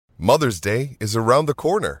Mother's Day is around the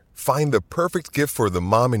corner. Find the perfect gift for the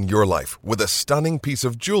mom in your life with a stunning piece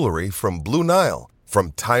of jewelry from Blue Nile.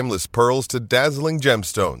 From timeless pearls to dazzling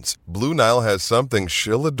gemstones, Blue Nile has something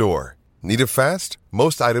she'll adore. Need it fast?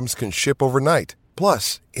 Most items can ship overnight.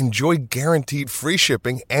 Plus, enjoy guaranteed free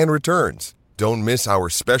shipping and returns. Don't miss our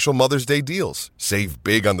special Mother's Day deals. Save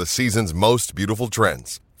big on the season's most beautiful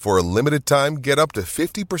trends. For a limited time, get up to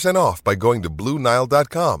 50% off by going to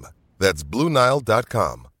BlueNile.com. That's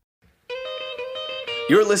BlueNile.com.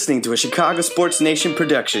 You're listening to a Chicago Sports Nation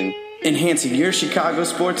production, enhancing your Chicago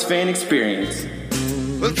sports fan experience.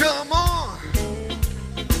 Well, come on,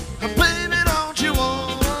 baby, don't you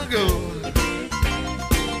wanna go?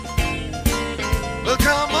 Well,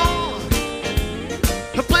 come on,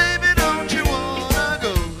 baby, don't you wanna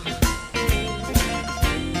go?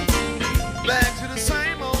 Back to the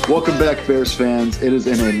same old. Welcome back, Bears fans. It is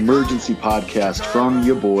an emergency podcast from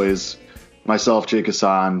your boys. Myself, Jake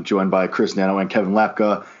Hassan, joined by Chris Nano and Kevin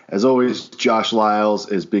Lapka. As always, Josh Lyles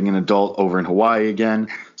is being an adult over in Hawaii again.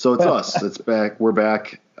 So it's us. It's back. We're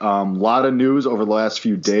back. A lot of news over the last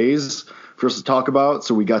few days for us to talk about.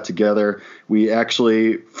 So we got together. We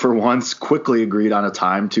actually, for once, quickly agreed on a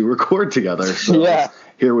time to record together. So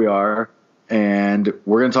Here we are. And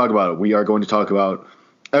we're going to talk about it. We are going to talk about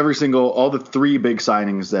all the three big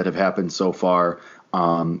signings that have happened so far.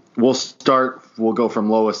 We'll go from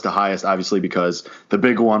lowest to highest, obviously, because the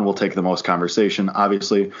big one will take the most conversation,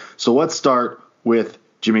 obviously. So let's start with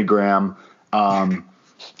Jimmy Graham.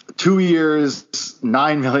 2 years,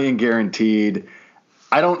 $9 million guaranteed.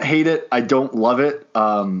 I don't hate it. I don't love it,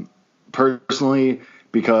 personally,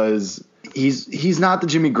 because he's not the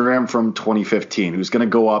Jimmy Graham from 2015 who's going to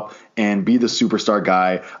go up and be the superstar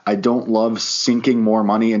guy. I don't love sinking more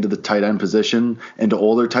money into the tight end position, into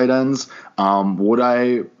older tight ends. Would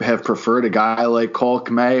I have preferred a guy like Cole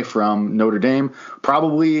Kmet from Notre Dame?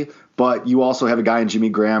 Probably, but you also have a guy in Jimmy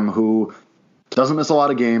Graham who doesn't miss a lot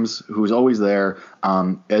of games, who's always there.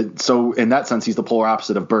 So in that sense, he's the polar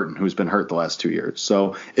opposite of Burton, who's been hurt the last 2 years.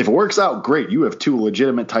 So if it works out, great. You have two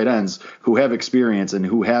legitimate tight ends who have experience and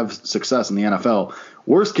who have success in the NFL.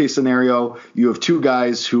 Worst case scenario, you have two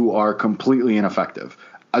guys who are completely ineffective.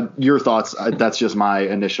 Your thoughts? That's just my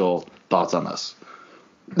initial thoughts on this.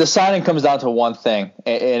 The signing comes down to one thing,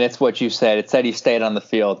 and it's what you said. It said he stayed on the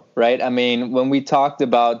field, right? I mean, when we talked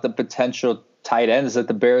about the potential tight ends that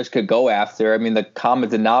the Bears could go after, I mean, the common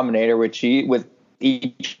denominator with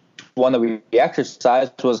each one that we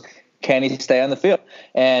exercised was, can he stay on the field?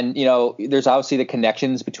 And, there's obviously the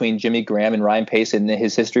connections between Jimmy Graham and Ryan Pace and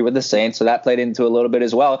his history with the Saints, so that played into a little bit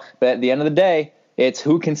as well. But at the end of the day, it's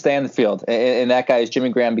who can stay on the field. And that guy is Jimmy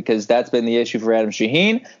Graham, because that's been the issue for Adam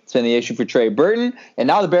Shaheen. It's been the issue for Trey Burton. And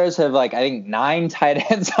now the Bears have, I think 9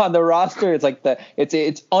 tight ends on the roster. It's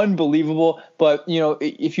it's unbelievable. But,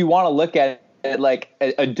 if you want to look at it like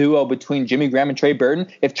a duo between Jimmy Graham and Trey Burton,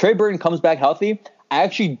 if Trey Burton comes back healthy, I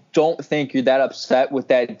actually don't think you're that upset with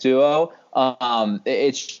that duo.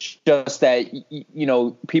 It's just that,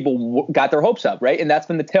 people got their hopes up, right? And that's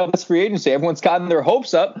been the tale of this free agency. Everyone's gotten their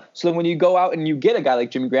hopes up. So then when you go out and you get a guy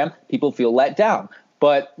like Jimmy Graham, people feel let down.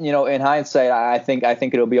 But, in hindsight, I think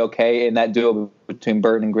it'll be okay. And that duo between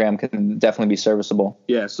Burton and Graham can definitely be serviceable.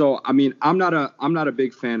 Yeah. So, I mean, I'm not a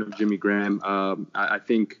big fan of Jimmy Graham. I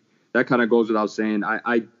think that kind of goes without saying.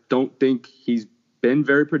 I don't think he's been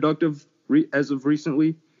very productive as of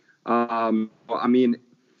recently. I mean,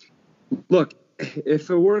 look, if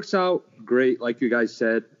it works out, great. Like you guys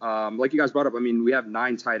said, like you guys brought up, I mean, we have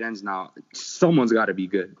 9 tight ends now. Someone's got to be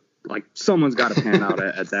good. Someone's got to pan out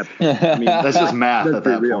at that point. I mean, that's just math at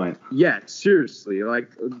that point. Yeah, seriously.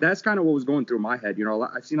 That's kind of what was going through my head.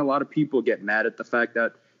 I've seen a lot of people get mad at the fact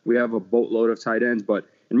that we have a boatload of tight ends, but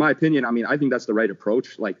in my opinion, I mean, I think that's the right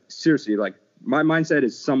approach. Seriously, my mindset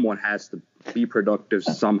is someone has to be productive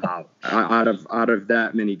somehow out of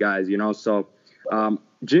that many guys, So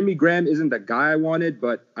Jimmy Graham isn't the guy I wanted,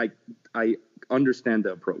 but I understand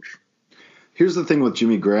the approach. Here's the thing with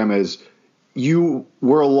Jimmy Graham is you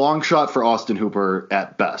were a long shot for Austin Hooper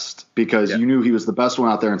at best, because you knew he was the best one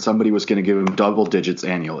out there and somebody was going to give him double digits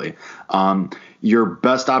annually. Your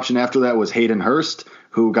best option after that was Hayden Hurst,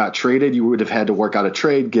 who got traded. You would have had to work out a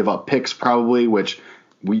trade, give up picks probably, which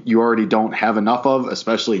you already don't have enough of,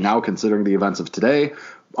 especially now considering the events of today.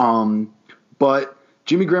 But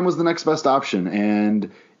Jimmy Graham was the next best option.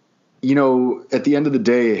 And, at the end of the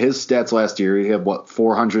day, his stats last year, he had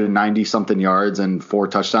 490-something yards and 4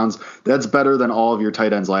 touchdowns. That's better than all of your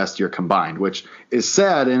tight ends last year combined, which is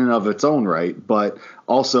sad in and of its own right. But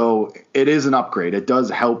also, it is an upgrade. It does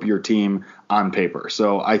help your team on paper.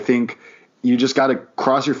 So I think you just got to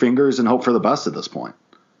cross your fingers and hope for the best at this point.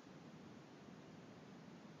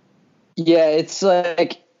 Yeah, it's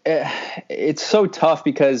like it's so tough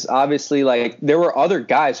because obviously, like, there were other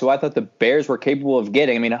guys who I thought the Bears were capable of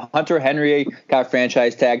getting. I mean, Hunter Henry got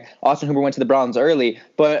franchise tagged. Austin Hooper went to the Browns early.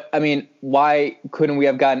 But, I mean, why couldn't we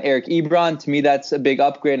have gotten Eric Ebron? To me, that's a big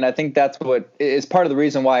upgrade. And I think that's what is part of the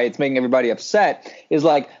reason why it's making everybody upset is,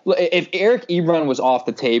 like, if Eric Ebron was off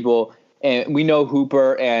the table, and we know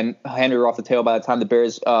Hooper and Henry were off the table by the time the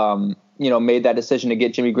Bears made that decision to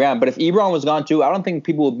get Jimmy Graham. But if Ebron was gone too, I don't think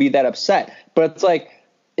people would be that upset. But it's like,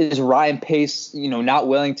 is Ryan Pace, not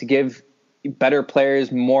willing to give better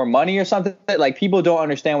players more money or something? Like, people don't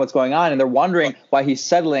understand what's going on, and they're wondering why he's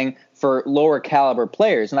settling for lower caliber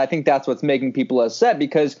players. And I think that's what's making people upset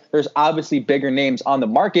because there's obviously bigger names on the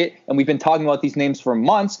market. And we've been talking about these names for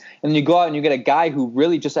months. And then you go out and you get a guy who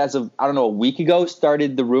really just as of, a week ago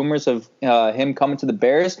started the rumors of him coming to the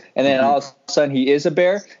Bears. And then all of a sudden he is a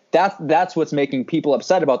Bear. That's what's making people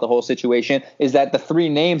upset about the whole situation is that the three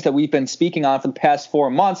names that we've been speaking on for the past 4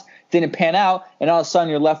 months didn't pan out. And all of a sudden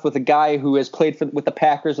you're left with a guy who has played with the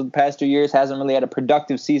Packers for the past 2 years, hasn't really had a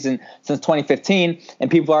productive season since 2015, and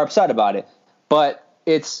people are upset about it. But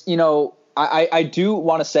it's, I do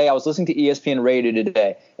want to say I was listening to ESPN Radio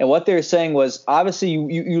today, and what they were saying was obviously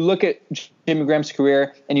you look at Jimmy Graham's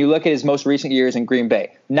career and you look at his most recent years in Green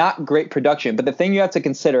Bay. Not great production, but the thing you have to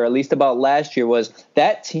consider, at least about last year, was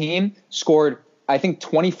that team scored, I think,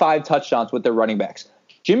 25 touchdowns with their running backs.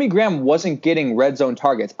 Jimmy Graham wasn't getting red zone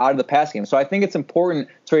targets out of the pass game. So I think it's important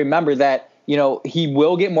to remember that, he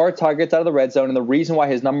will get more targets out of the red zone. And the reason why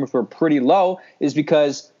his numbers were pretty low is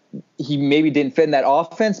because he maybe didn't fit in that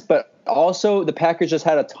offense, but also the Packers just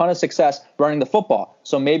had a ton of success running the football.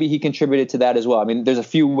 So maybe he contributed to that as well. I mean, there's a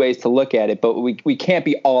few ways to look at it, but we can't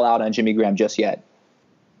be all out on Jimmy Graham just yet.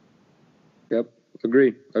 Yep.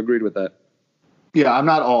 Agreed with that. Yeah, I'm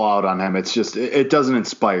not all out on him. It's just it doesn't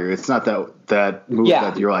inspire. It's not that move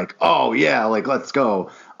that you're like, oh yeah, like let's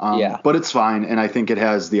go. But it's fine, and I think it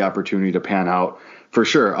has the opportunity to pan out for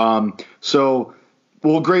sure. So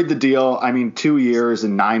we'll grade the deal. I mean, 2 years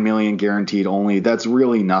and $9 million guaranteed only. That's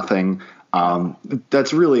really nothing.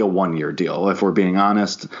 That's really a 1 year deal, if we're being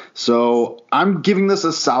honest. So I'm giving this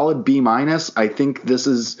a solid B-. I think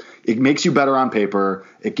it makes you better on paper.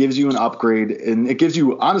 It gives you an upgrade, and it gives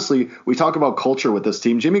you, honestly, we talk about culture with this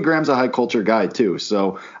team. Jimmy Graham's a high culture guy too.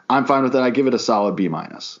 So I'm fine with that. I give it a solid B-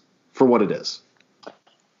 for what it is.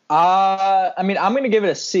 I mean, I'm going to give it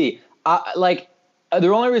a C. The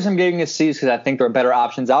only reason I'm giving it a C is because I think there are better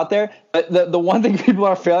options out there. But the one thing people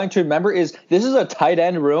are failing to remember is this is a tight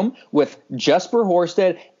end room with Jesper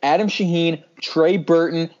Horsted, Adam Shaheen, Trey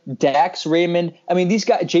Burton, Dax Raymond. I mean, these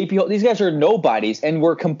guys, JP Holt, these guys are nobodies, and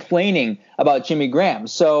we're complaining about Jimmy Graham.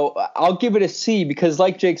 So I'll give it a C because,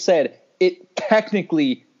 like Jake said, it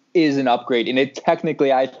technically is an upgrade, and it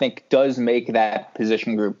technically, I think, does make that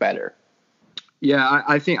position group better. Yeah,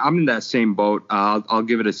 I think I'm in that same boat. I'll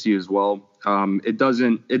give it a C as well. It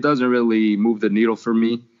doesn't really move the needle for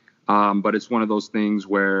me, but it's one of those things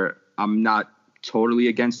where I'm not totally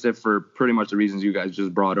against it for pretty much the reasons you guys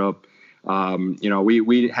just brought up.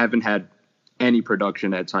 We haven't had any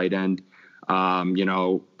production at tight end,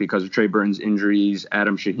 because of Trey Burton's injuries,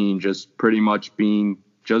 Adam Shaheen just pretty much being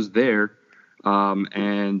just there.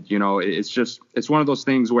 It's one of those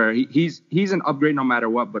things where he's an upgrade no matter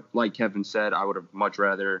what. But like Kevin said, I would have much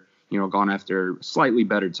rather, gone after slightly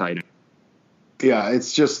better tight end. Yeah,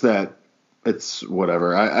 it's just that it's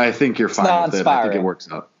whatever. I think you're fine with it. I think it works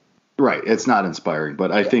out. Right. It's not inspiring,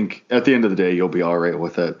 but I think at the end of the day, you'll be all right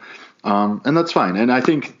with it. And that's fine. And I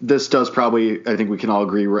think this does probably, I think we can all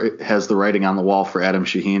agree, has the writing on the wall for Adam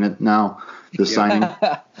Shaheen now, this signing.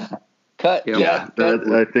 Cut. Yeah.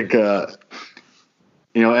 I think,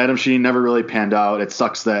 Adam Shaheen never really panned out. It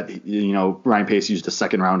sucks that, Ryan Pace used a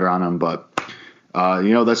second rounder on him, but,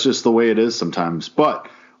 that's just the way it is sometimes. But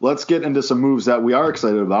let's get into some moves that we are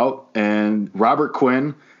excited about. And Robert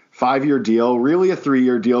Quinn, 5-year deal, really a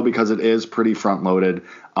 3-year deal because it is pretty front loaded.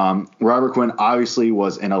 Robert Quinn obviously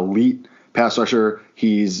was an elite pass rusher.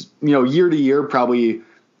 He's, year to year, probably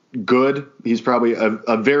good. He's probably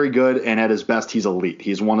a very good, and at his best, he's elite.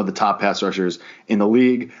 He's one of the top pass rushers in the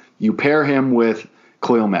league. You pair him with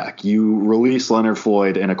Khalil Mack. You release Leonard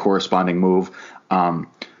Floyd in a corresponding move.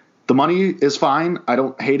 The money is fine. I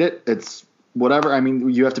don't hate it. It's whatever. I mean,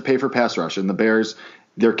 you have to pay for pass rush, and the Bears,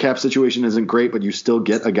 their cap situation isn't great, but you still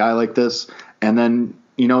get a guy like this. And then,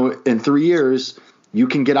 in 3 years, you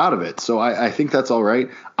can get out of it. So I think that's all right.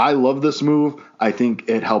 I love this move. I think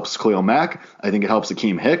it helps Khalil Mack. I think it helps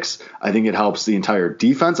Akeem Hicks. I think it helps the entire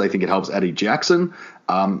defense. I think it helps Eddie Jackson.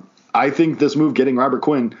 I think this move, getting Robert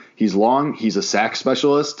Quinn, he's long, he's a sack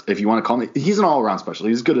specialist, if you want to call him. He's an all-around specialist.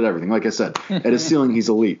 He's good at everything. Like I said, at his ceiling, he's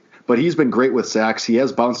elite. But he's been great with sacks. He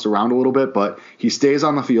has bounced around a little bit, but he stays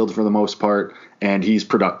on the field for the most part, and he's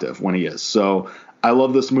productive when he is. So I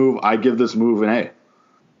love this move. I give this move an A.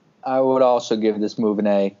 I would also give this move an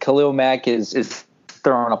A. Khalil Mack is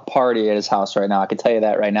throwing a party at his house right now. I can tell you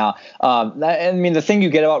that right now. I mean, the thing you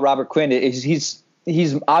get about Robert Quinn is he's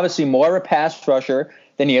obviously more of a pass rusher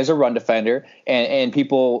than he is a run defender. And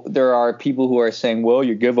there are people who are saying, well,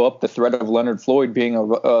 you give up the threat of Leonard Floyd being a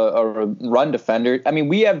run defender. I mean,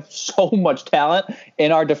 we have so much talent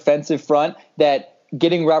in our defensive front that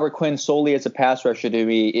getting Robert Quinn solely as a pass rusher to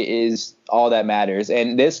me is all that matters.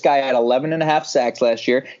 And this guy had 11.5 sacks last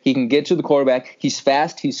year. He can get to the quarterback. He's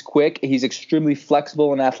fast. He's quick. He's extremely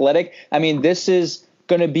flexible and athletic. I mean, this is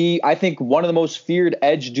going to be, I think, one of the most feared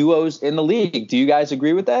edge duos in the league. Do you guys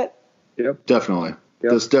agree with that? Yep. Definitely.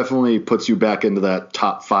 Yep. This definitely puts you back into that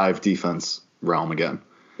top 5 defense realm again.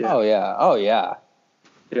 Yeah. Oh, yeah.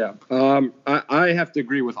 Yeah. I have to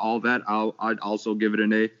agree with all that. I'd also give it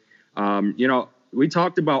an A. We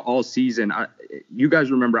talked about all season. You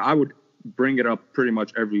guys remember I would bring it up pretty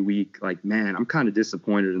much every week. Like, man, I'm kind of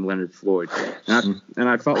disappointed in Leonard Floyd. And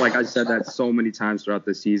I felt like I said that so many times throughout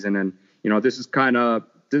the season. And, this is kind of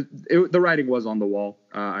the writing was on the wall.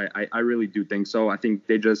 I really do think so. I think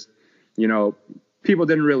they just, people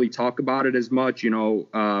didn't really talk about it as much.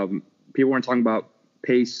 People weren't talking about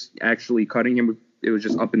Pace actually cutting him. It was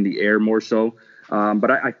just up in the air more so.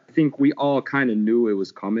 But I think we all kind of knew it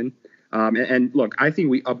was coming. And look, I think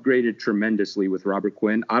we upgraded tremendously with Robert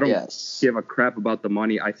Quinn. I don't give a crap about the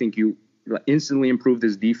money. I think you instantly improved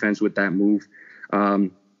his defense with that move.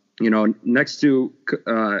 Next to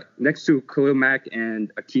Khalil Mack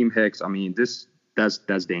and Akeem Hicks, I mean,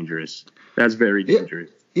 that's dangerous. That's very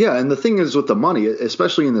dangerous. Yeah, and the thing is with the money,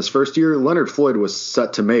 especially in this first year, Leonard Floyd was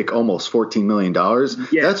set to make almost $14 million.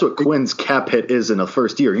 Yeah. That's what Quinn's cap hit is in the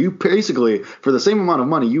first year. You basically, for the same amount of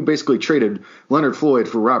money, you basically traded Leonard Floyd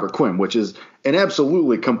for Robert Quinn, which is an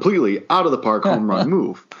absolutely, completely out-of-the-park home run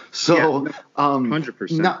move. So,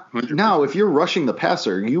 100%. Now, if you're rushing the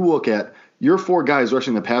passer, you look at your 4 guys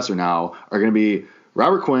rushing the passer now are going to be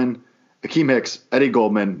Robert Quinn, Akeem Hicks, Eddie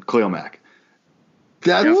Goldman, Khalil Mack.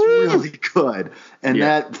 That's really good. And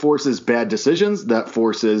that forces bad decisions. That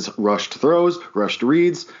forces rushed throws, rushed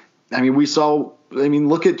reads. I mean,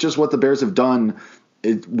 look at just what the Bears have done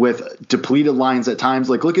with depleted lines at times.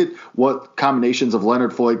 Like, look at what combinations of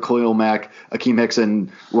Leonard Floyd, Khalil Mack, Akeem Hicks,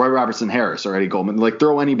 and Roy Robertson Harris or Eddie Goldman. Like,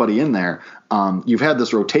 throw anybody in there. You've had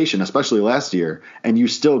this rotation, especially last year, and you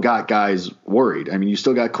still got guys worried. I mean, you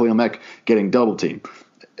still got Khalil Mack getting double teamed.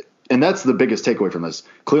 And that's the biggest takeaway from this.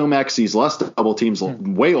 Khalil Mack sees less double teams,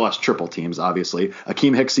 way less triple teams, obviously.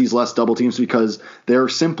 Akeem Hicks sees less double teams because there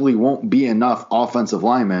simply won't be enough offensive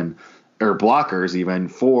linemen or blockers even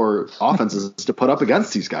for offenses to put up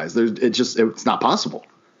against these guys. It's not possible.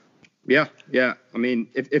 Yeah. I mean,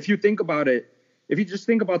 if you think about it, if you just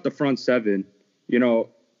think about the front 7,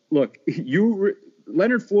 look,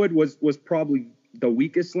 Leonard Floyd was probably the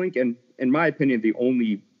weakest link, and in my opinion, the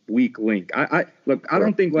only weak link. I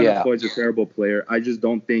don't think Leonard Floyd's a terrible player. I just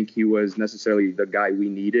don't think he was necessarily the guy we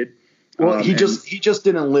needed. Well, he just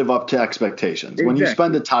didn't live up to expectations. Exactly. When you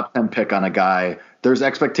spend a top 10 pick on a guy, there's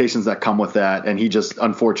expectations that come with that, and he just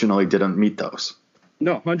unfortunately didn't meet those.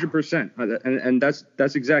 No, 100%. And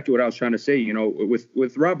that's exactly what I was trying to say.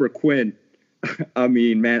 With Robert Quinn, I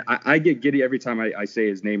mean, man, I get giddy every time I say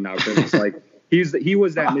his name now, because it's like he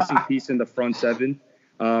was that missing piece in the front 7.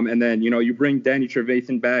 And then, you bring Danny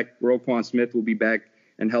Trevathan back. Roquan Smith will be back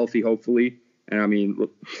and healthy, hopefully. And, I mean,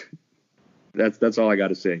 look, that's all I got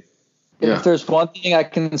to say. Yeah. If there's one thing I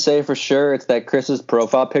can say for sure, it's that Chris's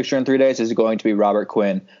profile picture in 3 days is going to be Robert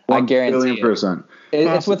Quinn. I guarantee it.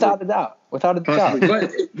 It's without a doubt.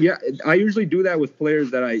 But, yeah, I usually do that with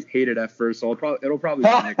players that I hated at first, so it'll probably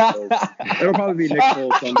be Nick Foles. It'll probably be Nick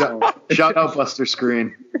Foles somehow. Shout out Buster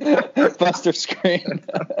Screen. Buster Screen.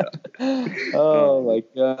 Oh, my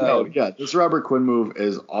God. No, yeah, this Robert Quinn move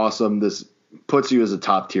is awesome. This puts you as a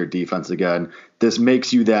top-tier defense again. This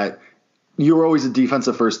makes you that – you're always a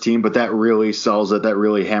defensive first team, but that really sells it. That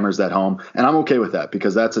really hammers that home. And I'm okay with that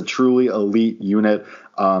because that's a truly elite unit.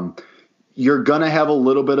 You're going to have a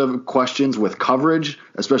little bit of questions with coverage,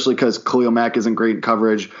 especially because Khalil Mack isn't great in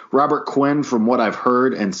coverage. Robert Quinn, from what I've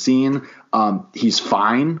heard and seen, he's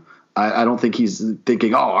fine. I don't think he's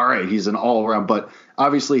thinking, all right, he's an all-around. But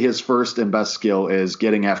obviously his first and best skill is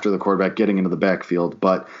getting after the quarterback, getting into the backfield.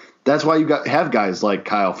 But That's why you have guys like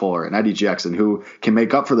Kyle Fuller and Eddie Jackson who can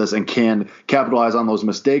make up for this and can capitalize on those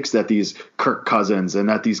mistakes that these Kirk Cousins and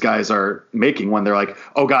that these guys are making when they're like,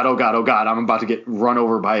 oh God, I'm about to get run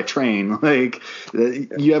over by a train. Like,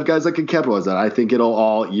 you have guys that can capitalize that. I think it'll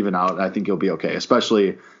all even out. I think you'll be okay,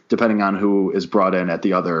 especially depending on who is brought in at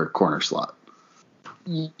the other corner slot.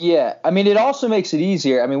 Yeah, I mean, it also makes it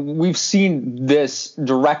easier. I mean, we've seen this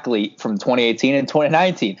directly from 2018 and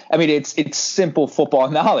 2019. I mean, it's simple football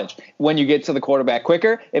knowledge. When you get to the quarterback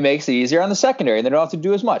quicker, it makes it easier on the secondary, and they don't have to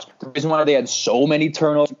do as much. The reason why they had so many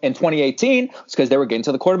turnovers in 2018 was because they were getting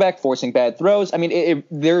to the quarterback, forcing bad throws. I mean,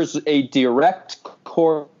 there's a direct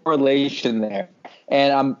correlation there.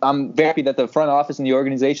 And I'm very happy that the front office and the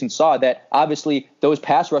organization saw that obviously those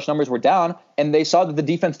pass rush numbers were down, and they saw that the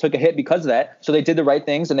defense took a hit because of that. So they did the right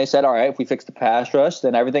things, and they said, all right, if we fix the pass rush,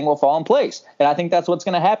 then everything will fall in place. And I think that's what's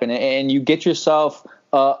going to happen. And you get yourself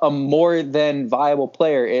a more than viable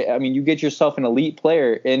player. I mean, you get yourself an elite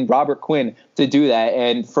player in Robert Quinn to do that.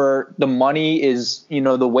 And for the money is,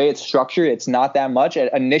 the way it's structured, it's not that much.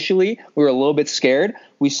 Initially, we were a little bit scared.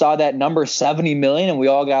 We saw that number $70 million, and we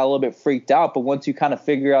all got a little bit freaked out. But once you kind of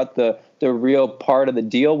figure out the real part of the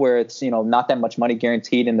deal where it's, not that much money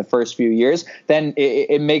guaranteed in the first few years, then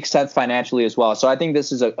it makes sense financially as well. So I think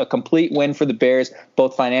this is a complete win for the Bears,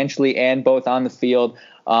 both financially and both on the field.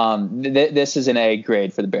 This is an A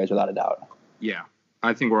grade for the Bears without a doubt. Yeah,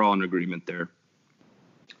 I think we're all in agreement there.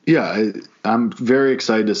 Yeah, I'm very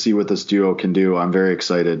excited to see what this duo can do. I'm very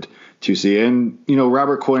excited to see. And,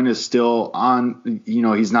 Robert Quinn is still on,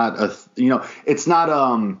 he's not it's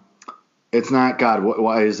not God.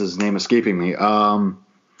 Why is his name escaping me?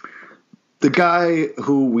 The guy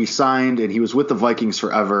who we signed, and he was with the Vikings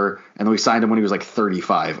forever, and then we signed him when he was like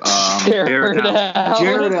 35.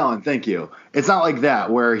 Jared Allen, thank you. It's not like that,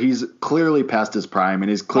 where he's clearly past his prime, and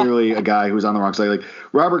he's clearly a guy who's on the wrong side. Like,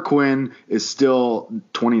 Robert Quinn is still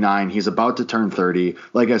 29. He's about to turn 30.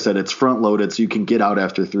 Like I said, it's front-loaded, so you can get out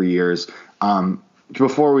after 3 years.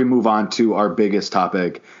 Before we move on to our biggest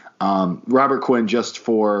topic, Robert Quinn, just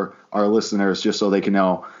for our listeners, just so they can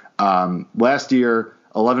know, last year,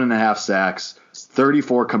 11.5 sacks,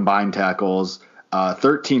 34 combined tackles,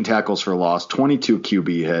 13 tackles for loss, 22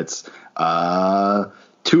 QB hits,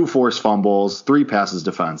 2 forced fumbles, 3 passes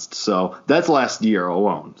defensed. So that's last year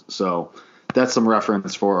alone. So that's some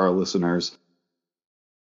reference for our listeners.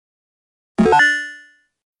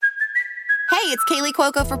 Hey, it's Kaylee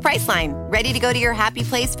Cuoco for Priceline. Ready to go to your happy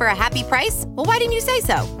place for a happy price? Well, why didn't you say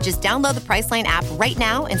so? Just download the Priceline app right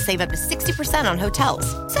now and save up to 60% on hotels.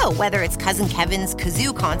 So whether it's Cousin Kevin's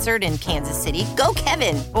Kazoo Concert in Kansas City, go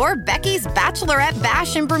Kevin, or Becky's Bachelorette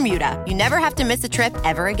Bash in Bermuda, you never have to miss a trip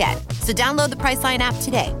ever again. So download the Priceline app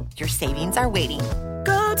today. Your savings are waiting.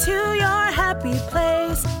 Go to your happy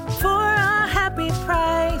place for a happy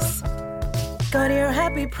price. Go to your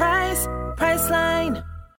happy price, Priceline.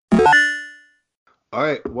 All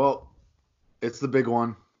right, well, it's the big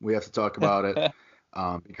one. We have to talk about it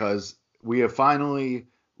because we have finally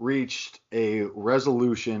reached a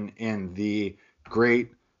resolution in the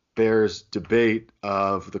great Bears debate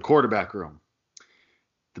of the quarterback room.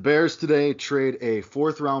 The Bears today trade a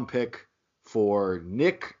 4th-round pick for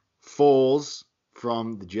Nick Foles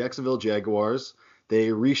from the Jacksonville Jaguars. They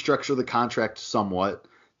restructure the contract somewhat.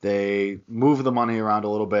 They move the money around a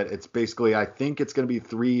little bit. It's basically, I think it's going to be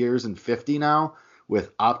 3 years and 50 now,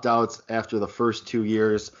 with opt-outs after the first 2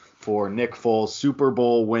 years for Nick Foles, Super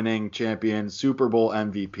Bowl winning champion, Super Bowl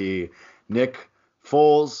MVP. Nick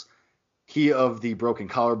Foles, he of the broken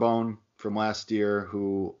collarbone from last year,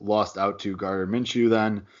 who lost out to Gardner Minshew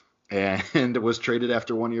then, and was traded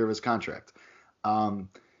after 1 year of his contract.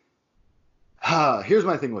 Here's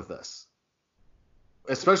my thing with this.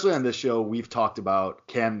 Especially on this show, we've talked about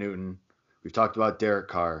Cam Newton. We've talked about Derek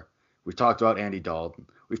Carr. We've talked about Andy Dalton.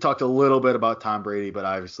 We've talked a little bit about Tom Brady, but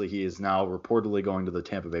obviously he is now reportedly going to the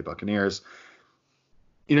Tampa Bay Buccaneers.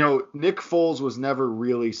 Nick Foles was never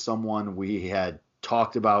really someone we had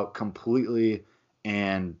talked about completely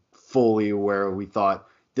and fully, where we thought,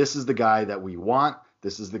 this is the guy that we want.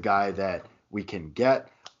 This is the guy that we can get.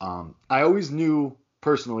 I always knew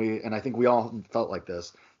personally, and I think we all felt like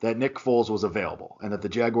this, that Nick Foles was available and that the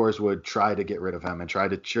Jaguars would try to get rid of him and try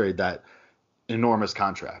to trade that enormous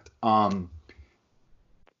contract.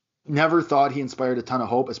 Never thought he inspired a ton of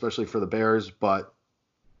hope, especially for the Bears, but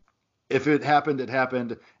if it happened, it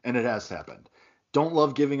happened, and it has happened. Don't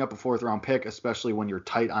love giving up a 4th-round pick, especially when you're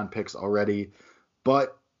tight on picks already,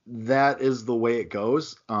 but that is the way it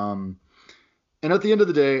goes. And at the end of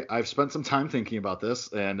the day, I've spent some time thinking about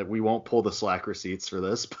this, and we won't pull the Slack receipts for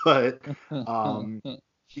this, but, at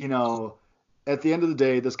the end of the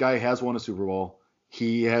day, this guy has won a Super Bowl.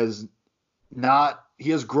 he has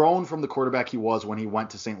grown from the quarterback he was when he went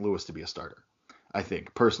to St. Louis to be a starter. I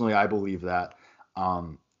think personally, I believe that.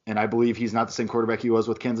 And I believe he's not the same quarterback he was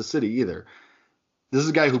with Kansas City either. This is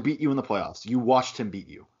a guy who beat you in the playoffs. You watched him beat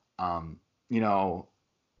you. I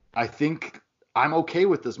think I'm okay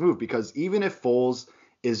with this move because even if Foles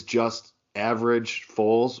is just average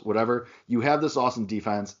Foles, whatever, you have this awesome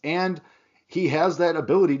defense and he has that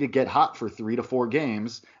ability to get hot for 3 to 4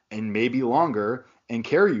 games and maybe longer and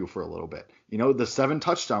carry you for a little bit. The 7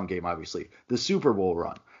 touchdown game, obviously, the Super Bowl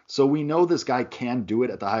run. So we know this guy can do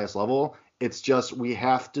it at the highest level. It's just we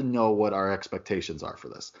have to know what our expectations are for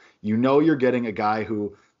this. You're getting a guy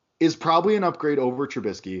who is probably an upgrade over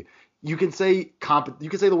Trubisky. You can say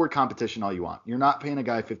the word competition all you want. You're not paying a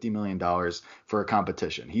guy $50 million for a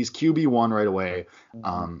competition. He's QB1 right away.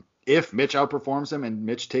 If Mitch outperforms him and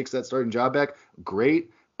Mitch takes that starting job back, great.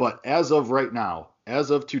 But as of right now, as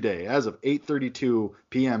of today, as of 8:32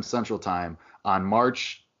 p.m. Central Time on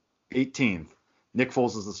March 18th, Nick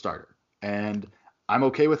Foles is the starter. And I'm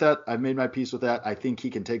okay with that. I've made my peace with that. I think he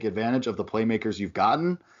can take advantage of the playmakers you've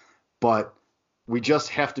gotten, but we just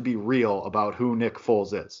have to be real about who Nick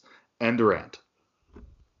Foles is. And Durant.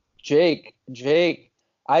 Jake,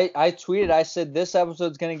 I tweeted, I said this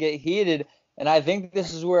episode's going to get heated, and I think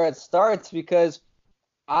this is where it starts because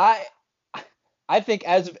I think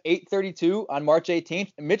as of 8:32 on March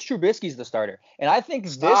 18th, Mitch Trubisky's the starter. And I think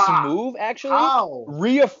this move actually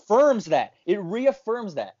reaffirms that. It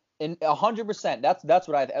reaffirms that in 100%. That's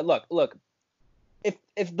what I look.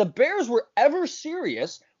 If the Bears were ever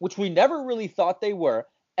serious, which we never really thought they were,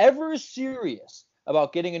 ever serious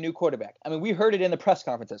about getting a new quarterback. I mean, we heard it in the press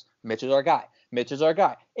conferences. Mitch is our guy.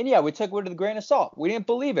 And yeah, we took it with a grain of salt. We didn't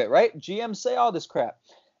believe it, right? GMs say all this crap.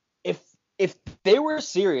 If they were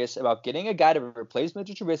serious about getting a guy to replace Mitch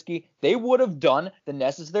Trubisky, they would have done the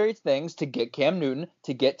necessary things to get Cam Newton,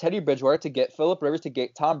 to get Teddy Bridgewater, to get Phillip Rivers, to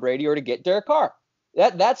get Tom Brady, or to get Derek Carr.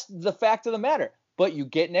 That's the fact of the matter. But you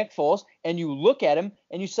get Nick Foles, and you look at him,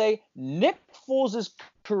 and you say, Nick Foles'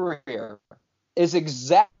 career is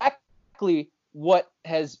exactly what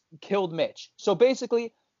has killed Mitch. So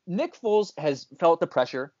basically, Nick Foles has felt the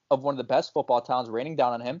pressure of one of the best football towns raining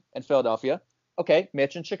down on him in Philadelphia. Okay,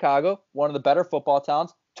 Mitch in Chicago, one of the better football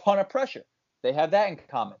towns, ton of pressure. They have that in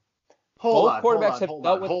common. Hold on.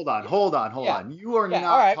 You are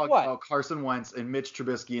not talking about Carson Wentz and Mitch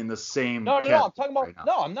Trubisky in the same category. I'm talking about right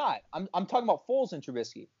now. I'm not. I'm talking about Foles and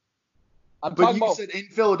Trubisky. You said in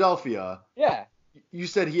Philadelphia. Yeah. You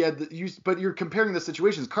said he had but you're comparing the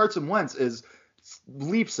situations. Carson Wentz is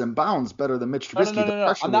leaps and bounds better than Mitch Trubisky. No. The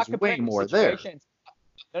pressure was way more there. No.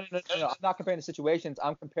 I'm not comparing the situations.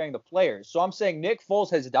 I'm comparing the players. So I'm saying Nick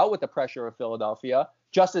Foles has dealt with the pressure of Philadelphia,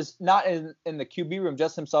 just as not in the QB room,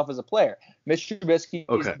 just himself as a player. Mitch Trubisky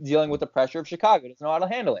is dealing with the pressure of Chicago. Doesn't know how to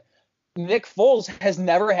handle it. Nick Foles has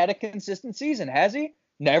never had a consistent season, has he?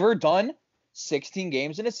 Never done 16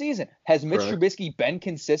 games in a season. Has Mitch Trubisky been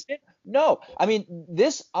consistent? No. I mean,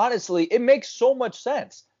 this honestly, it makes so much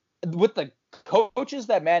sense. With the coaches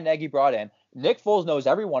that Matt Nagy brought in, Nick Foles knows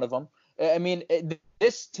every one of them. I mean,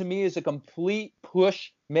 this to me is a complete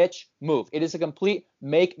push Mitch move. It is a complete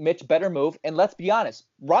make Mitch better move. And let's be honest,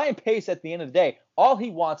 Ryan Pace at the end of the day, all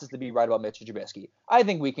he wants is to be right about Mitch Trubisky. I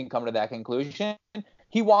think we can come to that conclusion.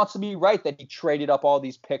 He wants to be right that he traded up all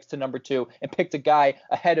these picks to number 2 and picked a guy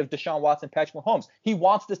ahead of Deshaun Watson, Patrick Mahomes. He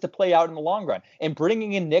wants this to play out in the long run. And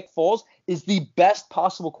bringing in Nick Foles is the best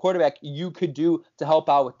possible quarterback you could do to help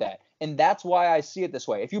out with that. And that's why I see it this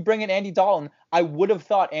way. If you bring in Andy Dalton, I would have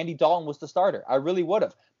thought Andy Dalton was the starter. I really would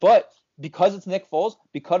have. But because it's Nick Foles,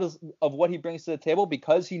 because of what he brings to the table,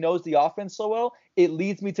 because he knows the offense so well, it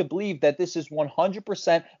leads me to believe that this is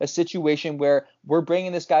 100% a situation where we're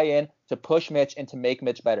bringing this guy in to push Mitch and to make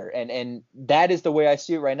Mitch better. And that is the way I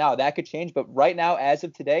see it right now. That could change, but right now, as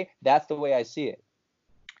of today, that's the way I see it.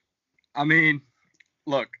 I mean,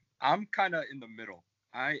 look, I'm kind of in the middle.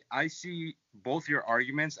 I see both your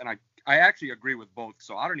arguments, and I actually agree with both,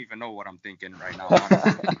 so I don't even know what I'm thinking right now.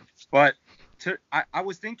 But I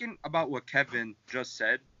was thinking about what Kevin just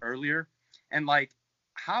said earlier, and like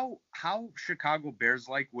how Chicago Bears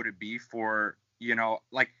like would it be for,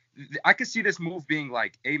 like I could see this move being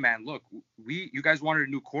like, hey man, look, you guys wanted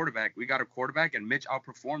a new quarterback, we got a quarterback, and Mitch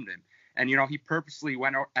outperformed him, and he purposely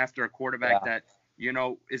went after a quarterback that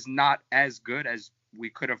is not as good as we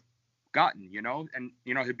could have gotten, and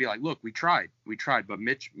he'd be like, look, we tried, but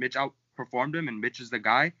Mitch outperformed him, and Mitch is the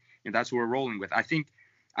guy, and that's what we're rolling with.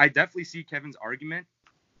 I definitely see Kevin's argument,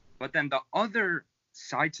 but then the other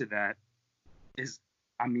side to that is,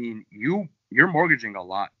 I mean, you're mortgaging a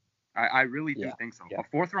lot. I really do think so. Yeah.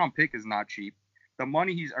 A 4th round pick is not cheap. The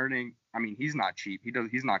money he's earning I mean, he's not cheap.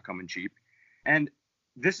 He's not coming cheap. And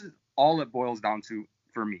this is all it boils down to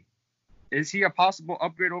for me. Is he a possible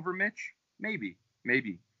upgrade over Mitch? Maybe.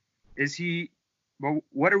 Is he? Well,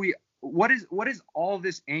 what is all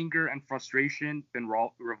this anger and frustration been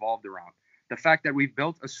revolved around? The fact that we've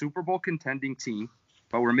built a Super Bowl contending team,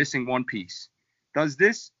 but we're missing one piece. Does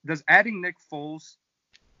adding Nick Foles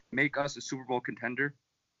make us a Super Bowl contender?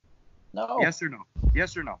 No. Yes or no?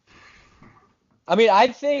 Yes or no? I mean, I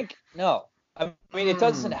think no. I mean, it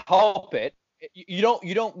doesn't help it. You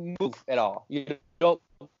don't move at all. You don't.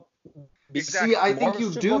 See, I think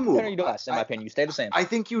you do move. You do less, in my opinion. You stay the same. I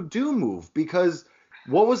think you do move because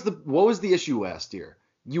what was the issue last year?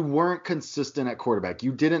 You weren't consistent at quarterback.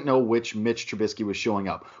 You didn't know which Mitch Trubisky was showing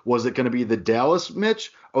up. Was it going to be the Dallas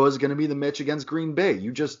Mitch or was it going to be the Mitch against Green Bay?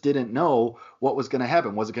 You just didn't know what was going to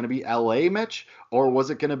happen. Was it going to be LA Mitch or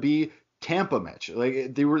was it going to be Tampa Mitch?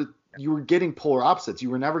 Like you were getting polar opposites.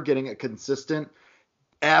 You were never getting a consistent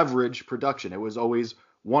average production. It was always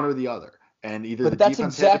one or the other. And either but the that's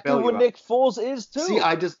defense exactly had to what Nick Foles is too. See,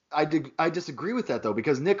 I disagree with that though,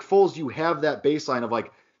 because Nick Foles, you have that baseline of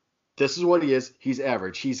like, this is what he is. He's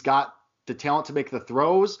average. He's got the talent to make the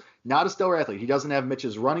throws. Not a stellar athlete. He doesn't have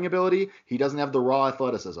Mitch's running ability. He doesn't have the raw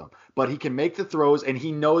athleticism, but he can make the throws and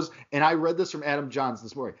he knows. And I read this from Adam Johns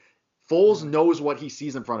this morning. Foles knows what he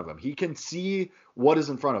sees in front of him. He can see what is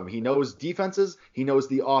in front of him. He knows defenses. He knows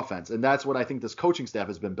the offense. And that's what I think this coaching staff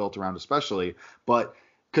has been built around especially. But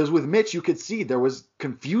because with Mitch, you could see there was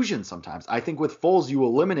confusion sometimes. I think with Foles, you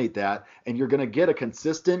eliminate that, and you're going to get a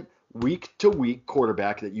consistent week-to-week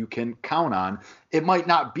quarterback that you can count on. It might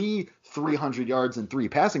not be 300 yards and 3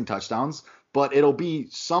 passing touchdowns, but it'll be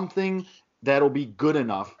something that'll be good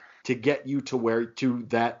enough to get you to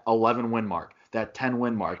that 11-win mark, that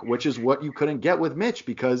 10-win mark, which is what you couldn't get with Mitch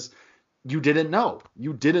because you didn't know.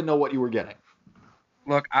 You didn't know what you were getting.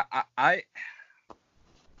 Look, I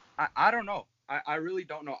don't know. I really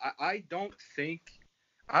don't know. I don't think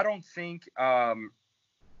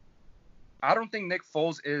Nick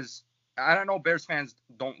Foles is. I don't know. Bears fans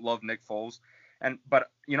don't love Nick Foles, but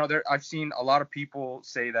I've seen a lot of people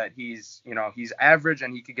say that he's average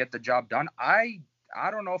and he could get the job done. I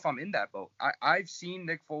don't know if I'm in that boat. I've seen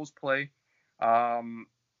Nick Foles play. I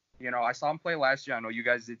saw him play last year. I know you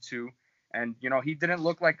guys did too. And, he didn't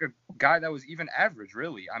look like a guy that was even average,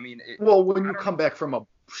 really. I mean, when you come back from a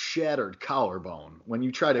shattered collarbone, when you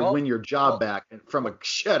try to win your job back from a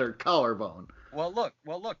shattered collarbone. Well,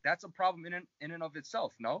 look, that's a problem in and of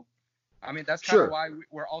itself, no? I mean, that's kind of why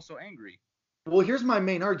we're also angry. Well, here's my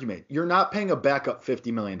main argument. You're not paying a backup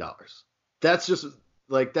 $50 million. That's just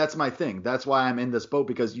that's my thing. That's why I'm in this boat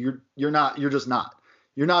because you're just not.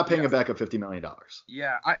 You're not paying a backup $50 million.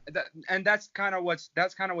 Yeah, that's kind of what's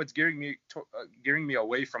gearing me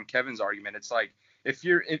away from Kevin's argument. It's like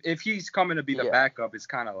if he's coming to be the backup, it's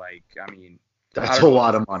kind of like, I mean, that's a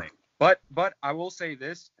lot of money. But I will say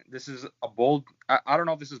this is a bold. I don't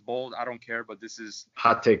know if this is bold. I don't care, but this is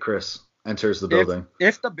hot take. Chris enters the building.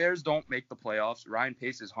 If the Bears don't make the playoffs, Ryan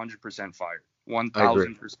Pace is 100% fired,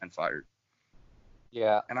 1,000% fired.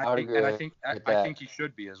 Yeah, and I think he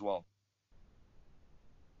should be as well.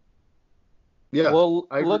 Yeah. Well,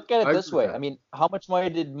 look at it this way. I mean, how much money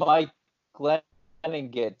did Mike Glennon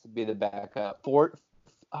get to be the backup?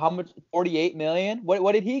 How much? $48 million?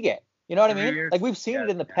 What did he get? You know what I mean? Like we've seen it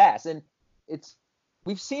in the past, and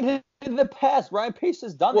we've seen it in the past. Ryan Pace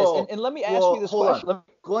has done this, and let me ask you this question.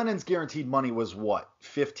 Glennon's guaranteed money was what?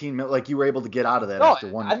 $15 million? Like you were able to get out of that after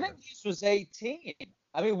 1 year. I think this was 18.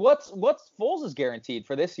 I mean, what's Foles is guaranteed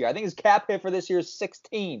for this year? I think his cap hit for this year is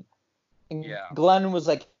 16. And Glennon was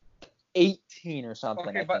like 18 or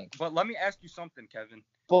something. Okay, but let me ask you something, Kevin.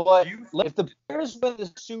 But if the Bears win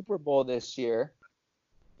the Super Bowl this year,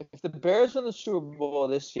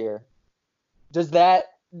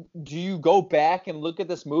 do you go back and look at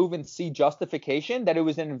this move and see justification that it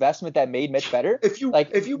was an investment that made Mitch better? If you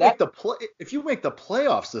make the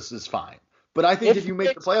playoffs, this is fine. But I think if you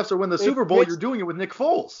make the playoffs or win the Super Bowl, you're doing it with Nick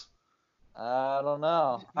Foles. I don't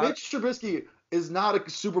know. Mitch Trubisky is not a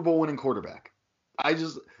Super Bowl winning quarterback.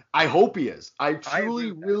 I hope he is. I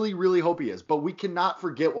truly, really, really hope he is. But we cannot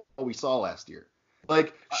forget what we saw last year.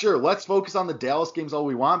 Like, sure, let's focus on the Dallas games all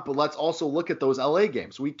we want, but let's also look at those LA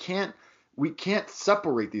games. We can't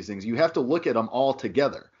separate these things. You have to look at them all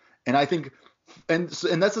together. And I think, and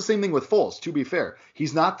that's the same thing with Foles, to be fair.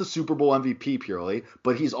 He's not the Super Bowl MVP purely,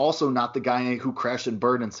 but he's also not the guy who crashed and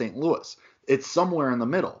burned in St. Louis. It's somewhere in the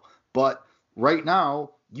middle. But right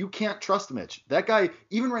now, you can't trust Mitch. That guy,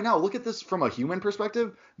 even right now, look at this from a human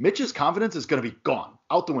perspective. Mitch's confidence is going to be gone,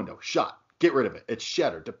 out the window, shot. Get rid of it. It's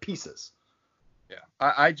shattered to pieces. Yeah,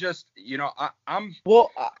 I just, I'm.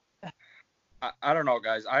 Well, I don't know,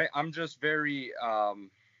 guys. I'm just very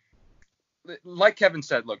like Kevin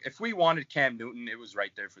said. Look, if we wanted Cam Newton, it was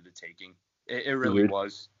right there for the taking. It really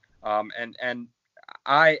was. And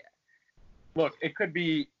I look, it could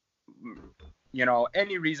be,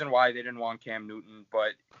 any reason why they didn't want Cam Newton,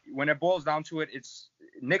 but when it boils down to it, it's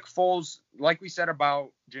Nick Foles. Like we said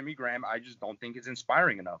about Jimmy Graham, I just don't think it's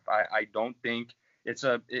inspiring enough. I don't think it's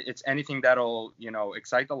anything that'll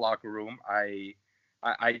excite the locker room. I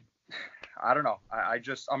don't know.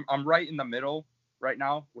 I'm right in the middle right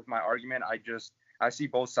now with my argument. I see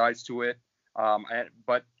both sides to it.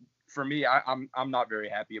 But for me, I'm not very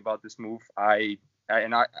happy about this move.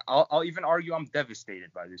 I'll even argue I'm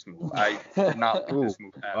devastated by this move. I did not like this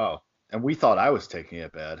move at all. And we thought I was taking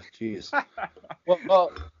it bad. Jeez.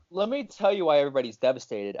 Well, let me tell you why everybody's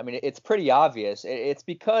devastated. I mean, it's pretty obvious. It's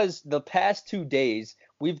because the past 2 days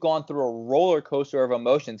we've gone through a roller coaster of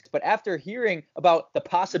emotions. But after hearing about the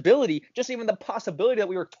possibility, just even the possibility that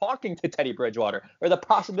we were talking to Teddy Bridgewater, or the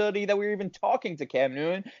possibility that we were even talking to Cam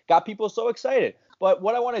Newton, got people so excited. But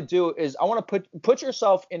what I want to do is I want to put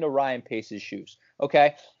yourself into Ryan Pace's shoes,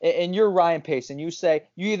 okay? And you're Ryan Pace, and you say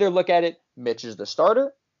you either look at it, Mitch is the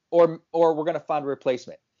starter, or we're going to find a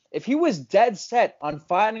replacement. If he was dead set on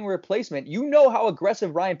finding a replacement, you know how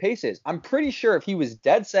aggressive Ryan Pace is. I'm pretty sure if he was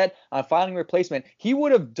dead set on finding a replacement, he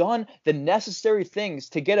would have done the necessary things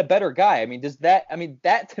to get a better guy. I mean,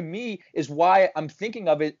 that to me is why I'm thinking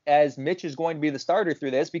of it as Mitch is going to be the starter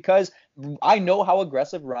through this, because I know how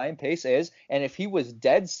aggressive Ryan Pace is. And if he was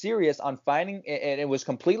dead serious on finding, and it was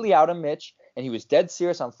completely out of Mitch, and he was dead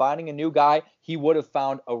serious on finding a new guy, he would have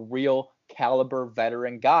found a real caliber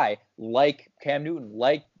veteran guy like Cam Newton,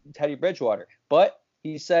 like Teddy Bridgewater. But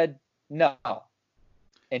he said no,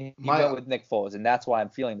 and he went with Nick Foles, and that's why I'm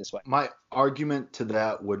feeling this way. My argument to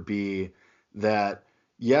that would be that,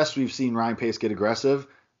 yes, we've seen Ryan Pace get aggressive,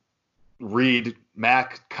 read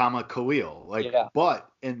Mac, Khalil, but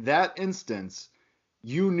in that instance,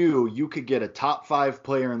 you knew you could get a top 5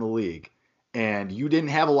 player in the league, and you didn't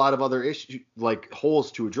have a lot of other issues, like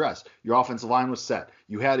holes to address. Your offensive line was set.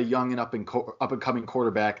 You had a young and up and coming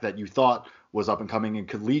quarterback that you thought was up and coming and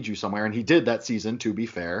could lead you somewhere, and he did that season, to be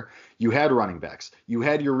fair. You had running backs. You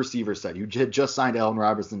had your receiver set. You had just signed Allen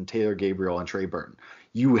Robinson, Taylor Gabriel, and Trey Burton.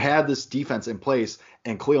 You had this defense in place,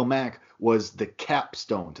 and Khalil Mack was the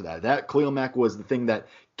capstone to that. That Khalil Mack was the thing that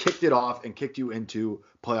kicked it off and kicked you into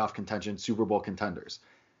playoff contention, Super Bowl contenders.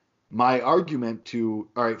 My argument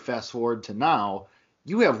fast forward to now,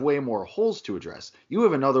 you have way more holes to address. You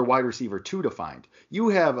have another wide receiver 2 to find. You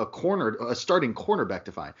have a starting cornerback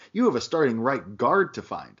to find. You have a starting right guard to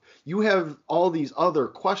find. You have all these other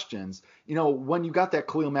questions. When you got that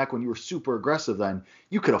Khalil Mack, when you were super aggressive, then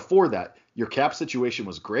you could afford that. Your cap situation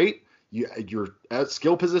was great. Your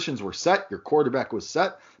skill positions were set. Your quarterback was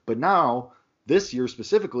set. But now, this year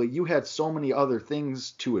specifically, you had so many other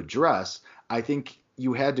things to address. I think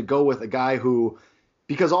you had to go with a guy who,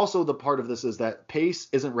 because also the part of this is that Pace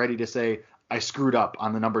isn't ready to say, I screwed up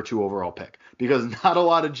on the number 2 overall pick, because not a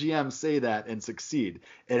lot of GMs say that and succeed.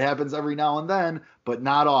 It happens every now and then, but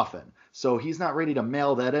not often. So he's not ready to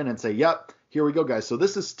mail that in and say, yep, here we go, guys. So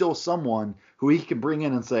this is still someone who he can bring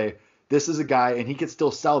in and say, this is a guy, and he can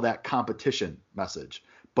still sell that competition message.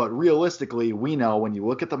 But realistically, we know when you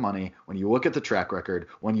look at the money, when you look at the track record,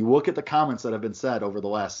 when you look at the comments that have been said over the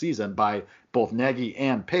last season by both Nagy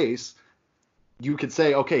and Pace, you could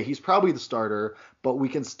say, okay, he's probably the starter, but we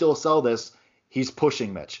can still sell this. He's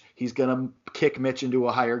pushing Mitch. He's going to kick Mitch into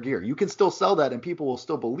a higher gear. You can still sell that, and people will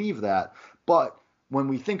still believe that. But when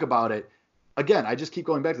we think about it, again, I just keep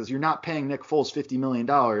going back to this. You're not paying Nick Foles $50 million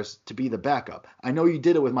to be the backup. I know you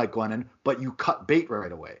did it with Mike Glennon, but you cut bait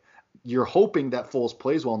right away. You're hoping that Foles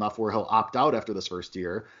plays well enough where he'll opt out after this first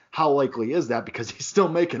year. How likely is that? Because he's still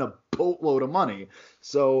making a boatload of money.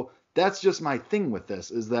 So that's just my thing with this,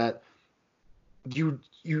 is that you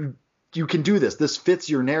can do this. This fits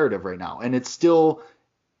your narrative right now. And it's still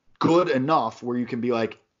good enough where you can be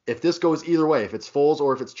like, if this goes either way, if it's Foles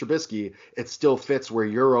or if it's Trubisky, it still fits where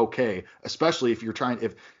you're okay, especially if you're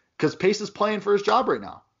because Pace is playing for his job right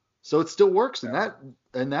now. So it still works in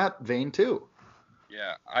that vein too.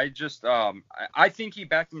 Yeah, I just I think he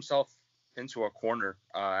backed himself into a corner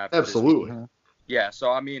after Absolutely. This. Yeah,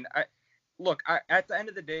 so I mean, at the end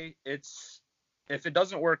of the day, if it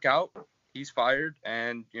doesn't work out, he's fired,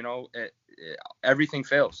 and everything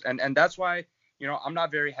fails, and that's why I'm not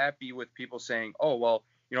very happy with people saying, oh well,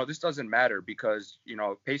 this doesn't matter because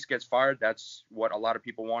Pace gets fired. That's what a lot of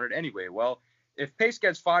people wanted anyway. Well, if Pace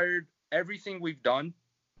gets fired, everything we've done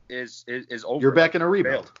is over. You're back in a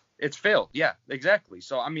rebuild. It's failed. Yeah, exactly.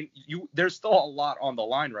 So I mean, there's still a lot on the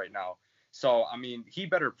line right now. So, I mean, he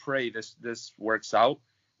better pray this works out.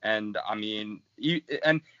 And, I mean,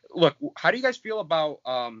 and look, how do you guys feel about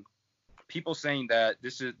people saying that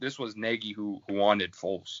this was Nagy who wanted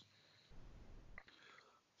Foles?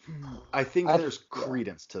 I think there's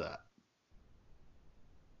credence to that.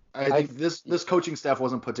 I think this coaching staff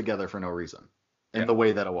wasn't put together for no reason in the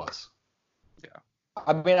way that it was. Yeah.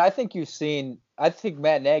 I mean, I think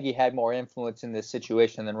Matt Nagy had more influence in this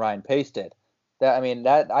situation than Ryan Pace did. I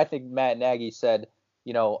think Matt Nagy said,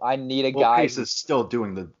 I need a guy. Pace is still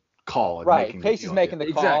doing the call. Right. Pace is making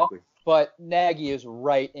the call. Exactly. But Nagy is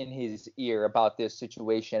right in his ear about this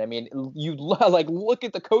situation. I mean, you look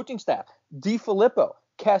at the coaching staff: DeFilippo,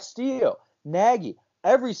 Castillo, Nagy,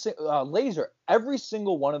 Laser. Every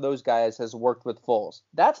single one of those guys has worked with Foles.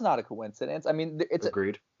 That's not a coincidence. I mean,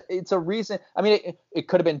 agreed. It's a reason. I mean, it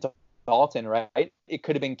could have been Dalton, right? It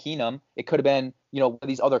could have been Keenum. It could have been,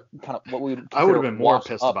 these other kind of what we would. I would have been more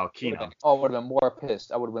pissed about Keenum. I would have been more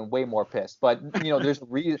pissed. I would have been way more pissed. But there's a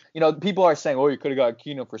reason. People are saying, you could have got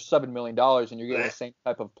Keenum for $7 million, and you're getting the same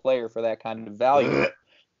type of player for that kind of value.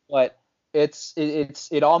 But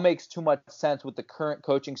it all makes too much sense with the current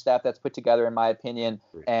coaching staff that's put together, in my opinion.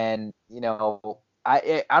 And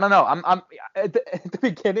I don't know. I'm at the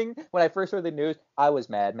beginning when I first heard the news, I was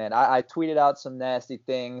mad, man. I tweeted out some nasty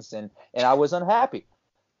things and I was unhappy.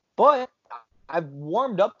 But I've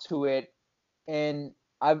warmed up to it, and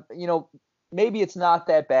maybe it's not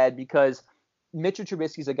that bad because Mitchell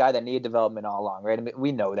Trubisky's a guy that needed development all along, right? I mean,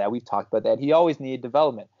 we know that. We've talked about that. He always needed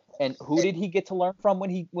development. And who did he get to learn from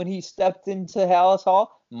when he stepped into Halas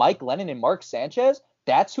Hall? Mike Lennon and Mark Sanchez.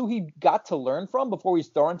 That's who he got to learn from before he's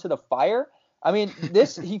thrown into the fire. I mean,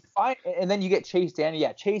 and then you get Chase Daniel.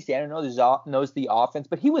 Yeah, Chase Daniel knows the offense,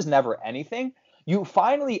 but he was never anything. You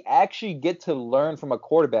finally actually get to learn from a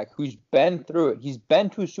quarterback who's been through it. He's been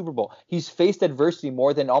to a Super Bowl. He's faced adversity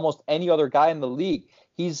more than almost any other guy in the league.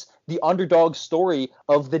 He's the underdog story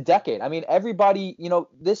of the decade. I mean, everybody,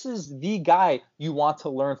 this is the guy you want to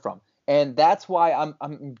learn from. And that's why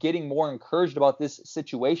I'm getting more encouraged about this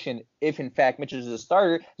situation if, in fact, Mitch is a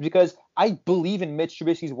starter, because I believe in Mitch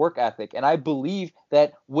Trubisky's work ethic. And I believe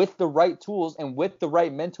that with the right tools and with the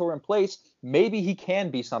right mentor in place, maybe he can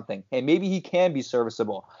be something. And maybe he can be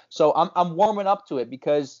serviceable. So I'm warming up to it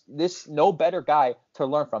because there's no better guy to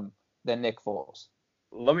learn from than Nick Foles.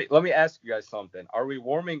 Let me ask you guys something. Are we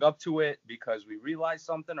warming up to it because we realize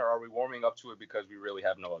something, or are we warming up to it because we really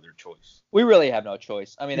have no other choice? We really have no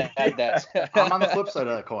choice. I mean, that's I'm on the flip side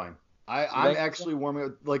of that coin. I'm actually warming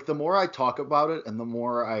up. Like, the more I talk about it and the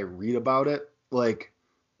more I read about it,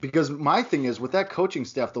 because my thing is with that coaching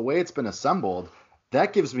staff, the way it's been assembled,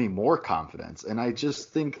 that gives me more confidence. And I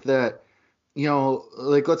just think that,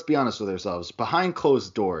 let's be honest with ourselves. Behind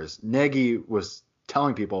closed doors, Nagy was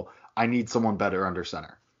telling people, I need someone better under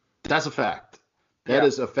center. That's a fact. That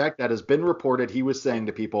is a fact that has been reported. He was saying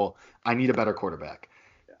to people, I need a better quarterback.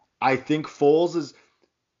 Yeah. I think Foles'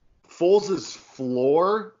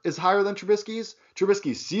 floor is higher than Trubisky's.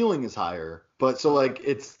 Trubisky's ceiling is higher. But so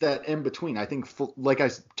it's that in between. I think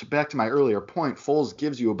back to my earlier point, Foles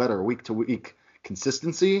gives you a better week to week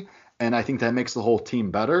consistency. And I think that makes the whole team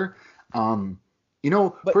better.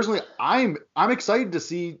 Personally, I'm excited to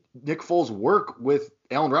see Nick Foles work with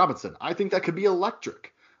Allen Robinson. I think that could be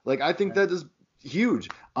electric. I think that is huge.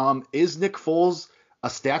 Is Nick Foles a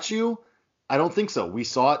statue? I don't think so. We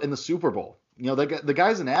saw it in the Super Bowl. The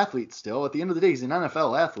guy's an athlete still. At the end of the day, he's an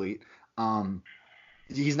NFL athlete.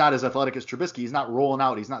 He's not as athletic as Trubisky. He's not rolling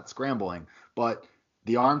out. He's not scrambling. But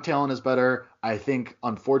the arm talent is better. I think,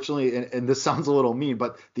 unfortunately, and this sounds a little mean,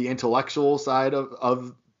 but the intellectual side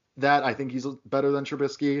of that, I think he's better than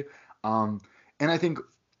Trubisky. And I think,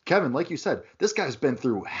 Kevin, like you said, this guy's been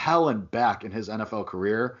through hell and back in his NFL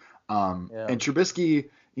career. And Trubisky,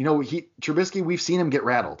 Trubisky, we've seen him get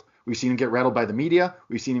rattled. We've seen him get rattled by the media.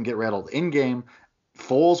 We've seen him get rattled in game.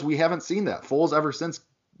 Foles, we haven't seen that. Foles, ever since,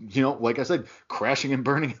 like I said, crashing and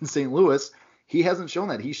burning in St. Louis, he hasn't shown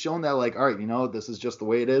that. He's shown that, all right, this is just the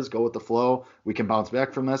way it is. Go with the flow. We can bounce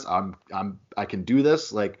back from this. I can do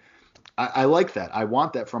this. I like that. I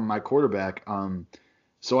want that from my quarterback.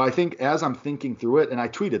 So I think as I'm thinking through it, and I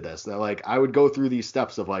tweeted this, that I would go through these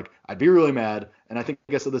steps of I'd be really mad. And I think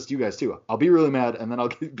I said this to you guys too. I'll be really mad and then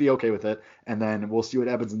I'll be okay with it. And then we'll see what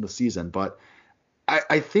happens in the season. But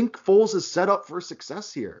I think Foles is set up for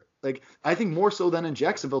success here. I think more so than in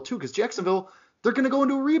Jacksonville too, because Jacksonville, they're going to go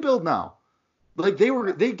into a rebuild now. They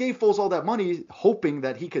gave Foles all that money hoping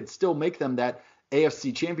that he could still make them that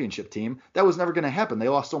AFC championship team. That was never going to happen. They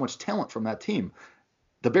lost so much talent from that team.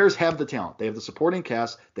 The Bears have the talent. They have the supporting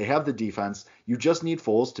cast. They have the defense. You just need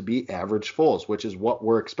Foles to be average Foles, which is what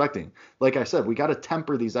we're expecting. Like I said, we got to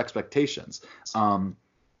temper these expectations.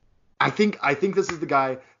 I think this is the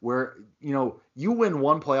guy where, you win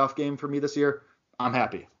one playoff game for me this year, I'm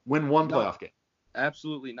happy. Win one playoff game.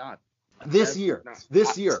 Absolutely not. This year,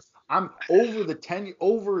 I'm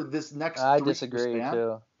over this next. I disagree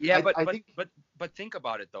too. Yeah, but think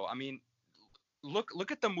about it though. I mean,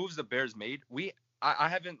 look at the moves the Bears made. I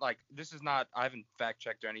haven't I haven't fact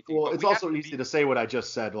checked or anything. Well, it's also easy to say what I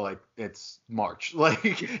just said. Like it's March.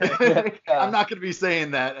 I'm not going to be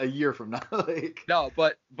saying that a year from now. No,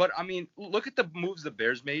 but I mean, look at the moves the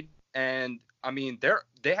Bears made, and I mean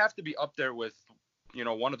they have to be up there with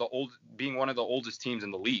one of the oldest teams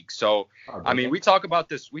in the league. So I mean, we talk about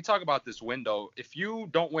this window. If you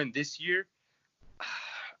don't win this year,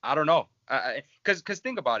 I don't know. Because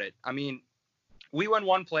think about it. I mean, we won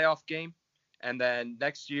one playoff game. And then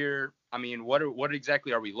next year, I mean, what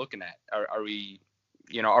exactly are we looking at? Are we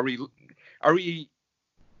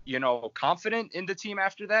confident in the team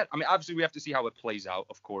after that? I mean, obviously we have to see how it plays out,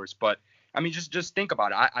 of course. But I mean, just think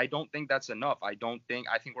about it. I don't think that's enough. I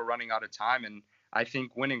think we're running out of time, and I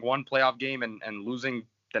think winning one playoff game and losing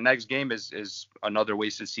the next game is another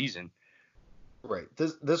wasted season. Right.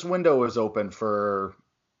 This window is open for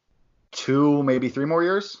 2, maybe 3 more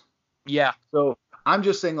years. Yeah. So I'm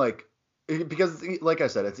just saying, because like I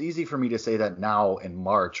said, it's easy for me to say that now in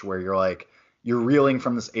March, where you're reeling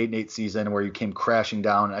from this 8-8 season where you came crashing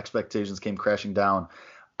down, expectations came crashing down.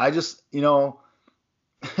 I just,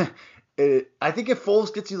 I think if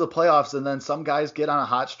Foles gets you the playoffs and then some guys get on a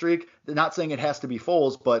hot streak, they're not saying it has to be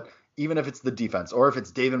Foles, but even if it's the defense or if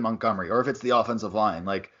it's David Montgomery or if it's the offensive line,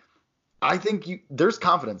 I think there's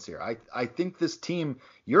confidence here. I think this team,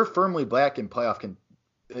 you're firmly back in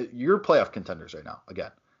you're playoff contenders right now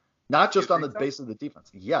again. Not just on the basis of the defense.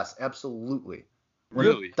 Yes, absolutely.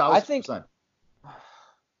 Really? 1,000%.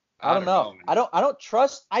 I don't know. I don't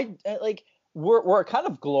trust. We're kind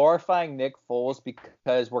of glorifying Nick Foles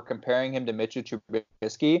because we're comparing him to Mitchell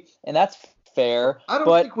Trubisky, and that's fair. I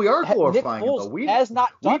don't think we are glorifying him. Nick Foles has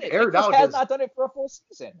not done it. Nick Foles has not done it for a full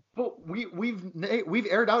season. But we've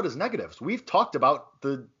aired out his negatives. We've talked about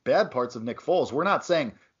the bad parts of Nick Foles. We're not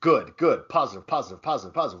saying good, positive.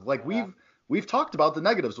 We've talked about the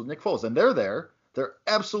negatives with Nick Foles, and they're there. They're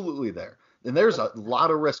absolutely there. And there's a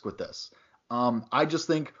lot of risk with this. I just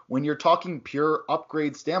think when you're talking pure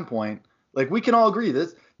upgrade standpoint, we can all agree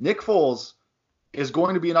that Nick Foles is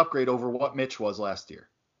going to be an upgrade over what Mitch was last year.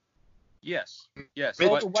 Yes.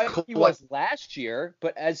 What he was last year,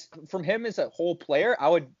 but from him as a whole player, I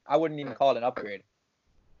wouldn't even call it an upgrade.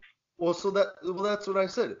 Well, that's what I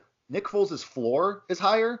said. Nick Foles' floor is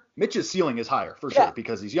higher. Mitch's ceiling is higher for sure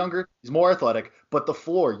because he's younger, he's more athletic. But the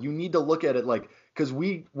floor, you need to look at it because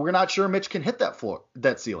we're not sure Mitch can hit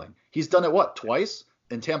that ceiling. He's done it twice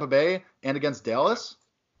in Tampa Bay and against Dallas,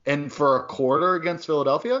 and for a quarter against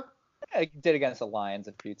Philadelphia. Yeah, he did against the Lions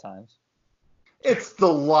a few times. It's the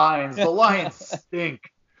Lions. The Lions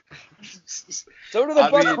stink. So do the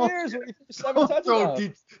Buccaneers when you threw 7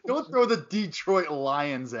 touchdowns. Don't throw the Detroit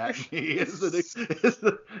Lions at me as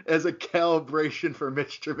a calibration for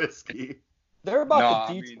Mitch Trubisky. They're about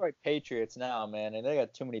the Detroit Patriots now, man, and they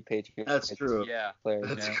got too many Patriots. That's true. Yeah.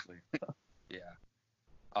 Players. Exactly. Yeah.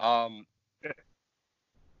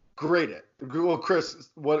 Great. Well, Chris,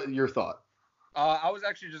 what your thought? I was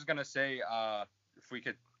actually just gonna say if we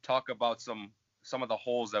could talk about some of the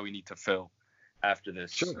holes that we need to fill after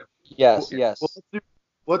this. Sure. Yes.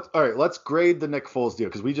 All right, let's grade the Nick Foles deal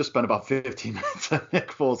because we just spent about 15 minutes on Nick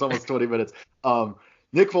Foles, almost 20 minutes.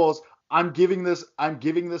 Nick Foles, I'm giving this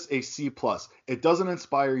a C+. It doesn't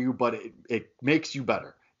inspire you, but it makes you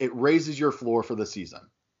better. It raises your floor for the season.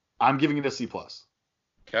 I'm giving it a C+.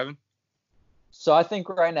 Kevin? So I think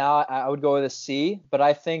right now I would go with a C, but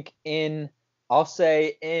I think I'll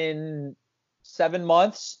say in 7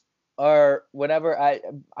 months or whenever I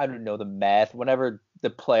don't know the math, whenever the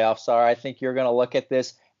playoffs are, I think you're going to look at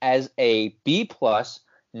this as a B+,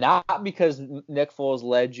 not because Nick Foles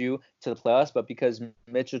led you to the playoffs, but because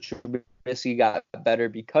Mitchell Trubisky got better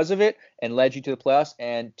because of it and led you to the playoffs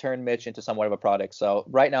and turned Mitch into somewhat of a product. So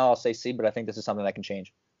right now I'll say C, but I think this is something that can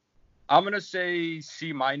change. I'm going to say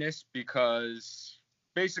C- because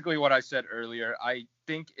basically what I said earlier, I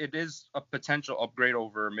think it is a potential upgrade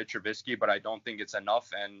over Mitch Trubisky, but I don't think it's enough.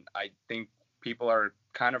 And I think people are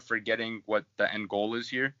kind of forgetting what the end goal is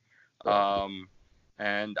here.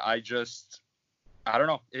 And I don't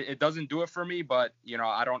know. It doesn't do it for me, but,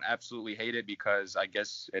 I don't absolutely hate it because I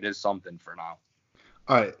guess it is something for now.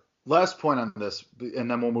 All right. Last point on this,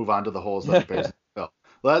 and then we'll move on to the holes that the Bears fill.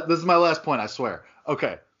 This is my last point, I swear.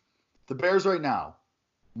 Okay. The Bears right now,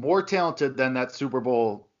 more talented than that Super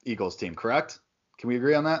Bowl Eagles team, correct? Can we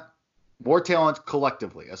agree on that? More talent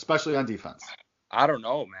collectively, especially on defense. I don't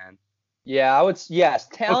know, man. Yeah, yes.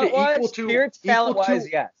 Talent-wise, pure talent-wise,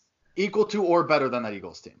 yes. Equal to or better than that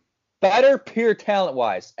Eagles team. Better pure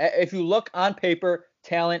talent-wise. If you look on paper,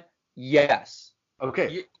 talent, yes.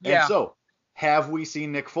 Okay. Yeah. And so, have we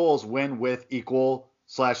seen Nick Foles win with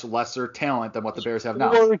equal/lesser talent than what the Bears have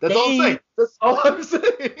now? That's all I'm saying. That's all I'm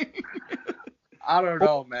saying. I don't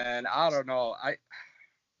know, man. I don't know.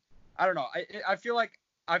 I don't know. I feel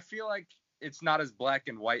like it's not as black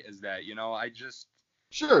and white as that. I just.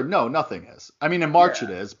 Sure. No, nothing is. I mean, in March it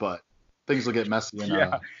is, but things will get messy.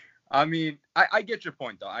 I mean, I get your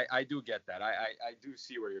point though. I do get that. I do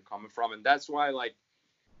see where you're coming from, and that's why, like,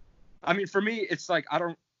 I mean, for me, it's like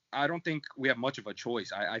I don't think we have much of a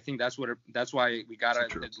choice. I think that's why we gotta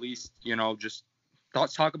at least just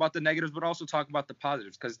talk about the negatives, but also talk about the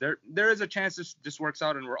positives, because there is a chance this works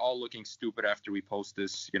out and we're all looking stupid after we post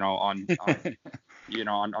this on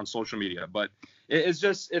on social media. But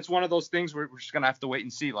it's one of those things where we're just gonna have to wait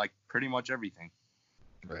and see, like pretty much everything.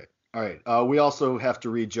 Right. All right. We also have to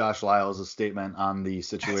read Josh Lyles' statement on the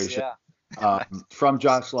situation. From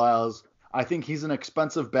Josh Lyles. I think he's an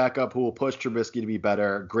expensive backup who will push Trubisky to be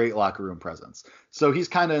better. Great locker room presence. So he's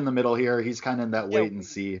kind of in the middle here. He's kind of in that wait and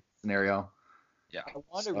see scenario. Yeah. I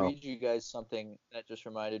want to read you guys something that just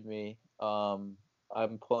reminded me. I'm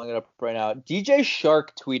pulling it up right now. DJ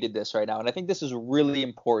Shark tweeted this right now, and I think this is really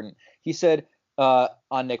important. He said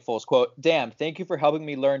on Nick Foles, quote, "Damn, thank you for helping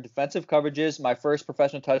me learn defensive coverages, my first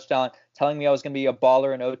professional touchdown, telling me I was going to be a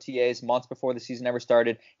baller in OTAs months before the season ever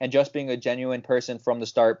started, and just being a genuine person from the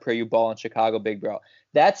start. Pray you ball in Chicago, big bro."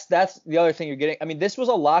 That's the other thing you're getting. I mean, this was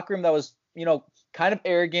a locker room that was, kind of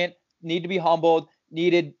arrogant, needed to be humbled,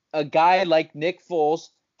 needed a guy like Nick Foles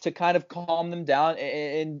to kind of calm them down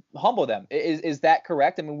and humble them. Is that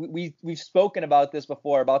correct? I mean, we've spoken about this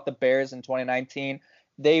before, about the Bears in 2019.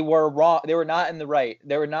 They were wrong. They were not in the right.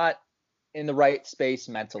 They were not in the right space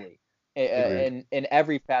mentally in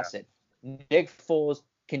every facet. Nick Foles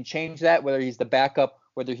can change that, whether he's the backup,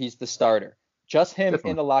 whether he's the starter. Just him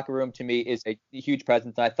in the locker room, to me, is a huge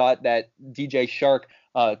presence. And I thought that DJ Shark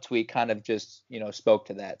tweet kind of just, spoke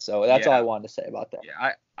to that. So that's all I wanted to say about that.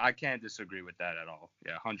 Yeah, I can't disagree with that at all.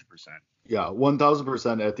 Yeah, 100%. Yeah,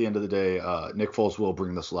 1,000% at the end of the day, Nick Foles will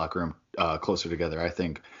bring this locker room closer together, I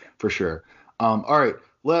think, for sure. All right,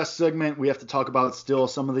 last segment, we have to talk about still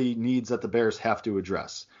some of the needs that the Bears have to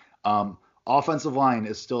address. Offensive line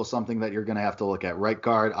is still something that you're going to have to look at. Right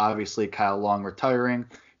guard, obviously, Kyle Long retiring.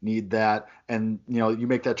 Need that. And, you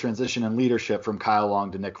make that transition in leadership from Kyle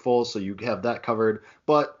Long to Nick Foles, so you have that covered.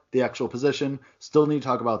 But the actual position, still need to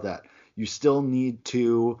talk about that. You still need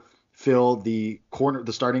to fill the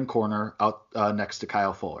starting corner out next to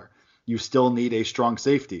Kyle Fuller. You still need a strong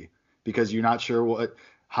safety because you're not sure what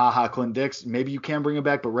Clint Dix, maybe you can bring him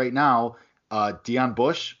back, but right now, Deion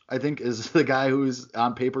Bush, I think, is the guy who's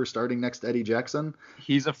on paper starting next to Eddie Jackson.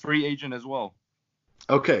 He's a free agent as well.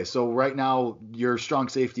 Okay, so right now your strong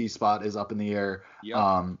safety spot is up in the air.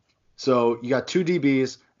 Yep. So you got two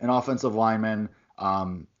DBs, an offensive lineman,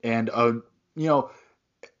 and the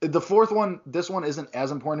fourth one. This one isn't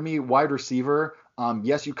as important to me. Wide receiver.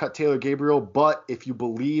 Yes, you cut Taylor Gabriel, but if you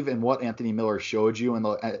believe in what Anthony Miller showed you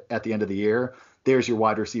at the end of the year, there's your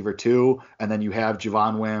wide receiver 2, and then you have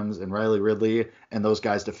Javon Wims and Riley Ridley and those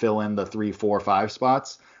guys to fill in the 3, 4, 5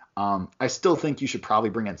 spots. I still think you should probably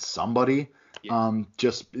bring in somebody. Yeah.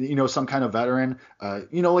 Just, some kind of veteran,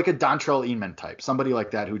 like a Dontrell Inman type, somebody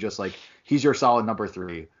like that who just he's your solid number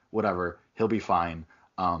 3, whatever, he'll be fine.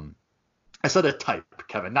 I said a type,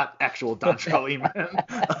 Kevin, not actual Dontrell Inman.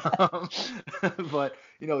 But,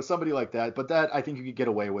 somebody like that. But that I think you could get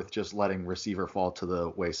away with just letting receiver fall to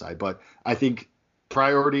the wayside. But I think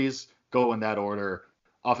priorities go in that order: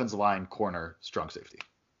 offensive line, corner, strong safety.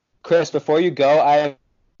 Chris, before you go, I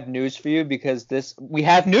have news for you, because we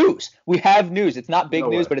have news. It's not big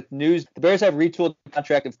news, but it's news. The Bears have retooled the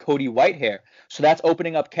contract of Cody Whitehair, so that's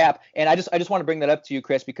opening up cap. And I just want to bring that up to you,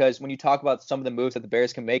 Chris, because when you talk about some of the moves that the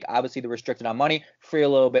Bears can make, obviously they're restricted on money, free a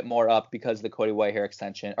little bit more up because of the Cody Whitehair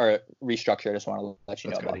extension or restructure. I just want to let you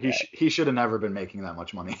know about that. He should have never been making that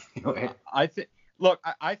much money. I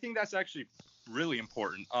think that's actually really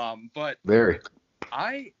important. But very.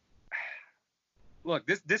 Look,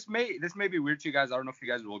 this may be weird to you guys. I don't know if you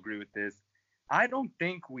guys will agree with this. I don't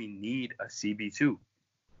think we need a CB2.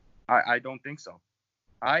 I don't think so.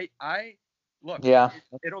 Look. Yeah.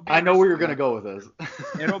 It'll be I know where you're gonna go with this.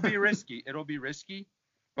 It'll be risky.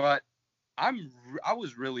 But I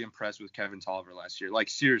was really impressed with Kevin Tolliver last year. Like,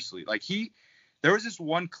 seriously, There was this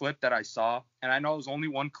one clip that I saw, and I know it was only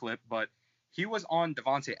one clip, but he was on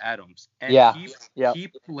Davante Adams, and he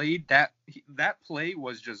played that play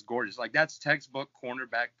was just gorgeous. Like, that's textbook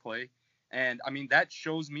cornerback play, and I mean that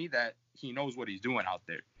shows me that he knows what he's doing out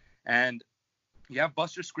there. And you have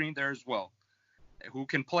Buster Skrine there as well, who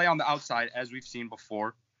can play on the outside as we've seen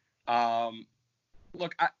before.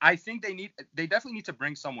 Look, I think they definitely need to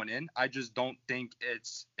bring someone in. I just don't think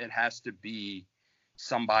it has to be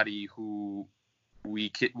somebody who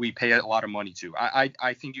we pay a lot of money to.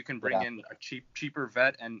 I think you can bring in a cheaper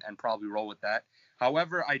vet and probably roll with that.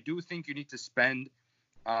 However, I do think you need to spend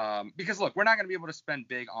because look, we're not going to be able to spend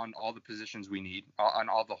big on all the positions we need, on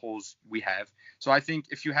all the holes we have. So I think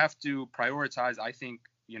if you have to prioritize, I think,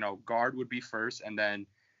 guard would be first, and then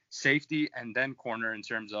safety, and then corner in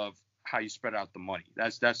terms of how you spread out the money.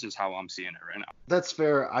 That's just how I'm seeing it right now. That's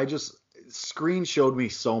fair. Skrine showed me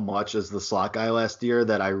so much as the slot guy last year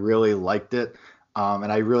that I really liked it.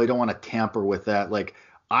 And I really don't want to tamper with that. Like,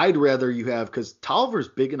 I'd rather you have, because Tolliver's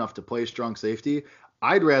big enough to play strong safety.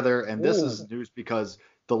 I'd rather, and this is news because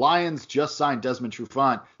the Lions just signed Desmond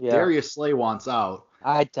Trufant. Yeah. Darius Slay wants out.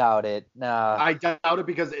 I doubt it. No. I doubt it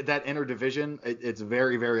because that interdivision, it's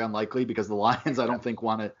very, very unlikely because the Lions, I don't think,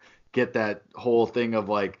 want to get that whole thing of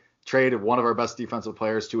like trade one of our best defensive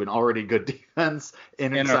players to an already good defense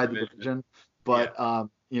inside the division. But,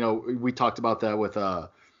 we talked about that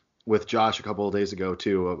with Josh a couple of days ago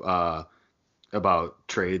too, about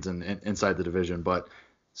trades and inside the division. But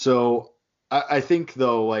so I think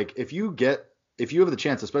though, like if you have the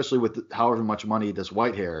chance, especially with however much money this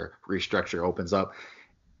Whitehair restructure opens up,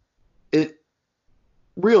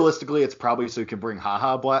 realistically it's probably so you can bring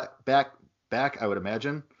HaHa back, I would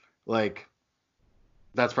imagine. Like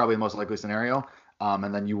that's probably the most likely scenario.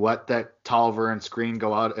 And then you let that Tolliver and Skrine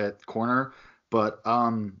go out at corner. But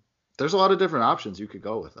there's a lot of different options you could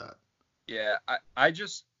go with that. Yeah, I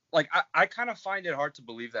just like I kind of find it hard to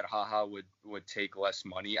believe that HaHa would take less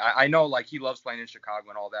money. I know like he loves playing in Chicago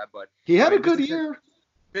and all that, but he had a good year.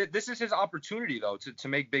 This is his opportunity though to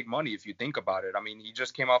make big money if you think about it. I mean, he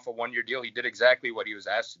just came off a 1-year deal. He did exactly what he was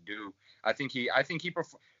asked to do. I think he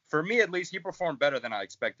for me at least he performed better than I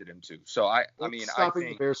expected him to. So I think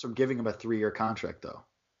the Bears from giving him a 3-year contract though.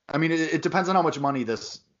 I mean, it depends on how much money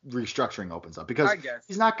this restructuring opens up because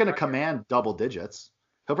he's not going to command double digits.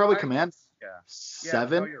 He'll probably command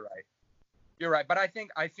 7. No, you're right. But I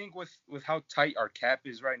think with how tight our cap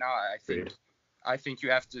is right now, I think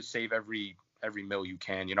you have to save every mil you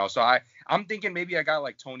can, So I'm thinking maybe a guy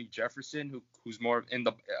like Tony Jefferson, who's more of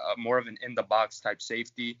an in the box type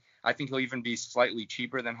safety. I think he'll even be slightly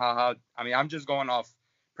cheaper than HaHa. I mean, I'm just going off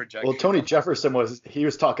projection. Well, Tony Jefferson was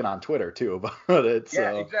talking on Twitter too about it.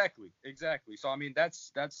 Yeah, exactly. So I mean,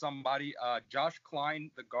 that's somebody. Josh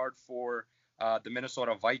Klein, the guard for the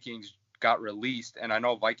Minnesota Vikings, got released, and I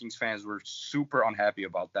know Vikings fans were super unhappy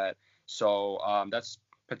about that. So that's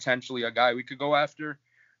potentially a guy we could go after.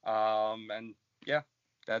 And yeah,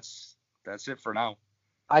 that's it for now.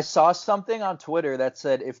 I saw something on Twitter that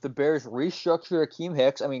said if the Bears restructure Akeem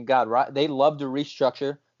Hicks, I mean, God, they love to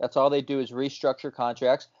restructure. That's all they do is restructure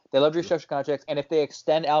contracts. They love to restructure contracts. And if they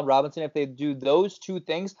extend Allen Robinson, if they do those two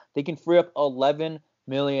things, they can free up $11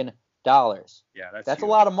 million. Yeah, that's a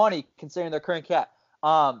lot of money considering their current cap.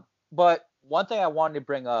 But one thing I wanted to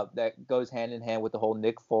bring up that goes hand in hand with the whole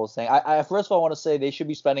Nick Foles thing, I first of all want to say they should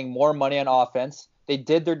be spending more money on offense. They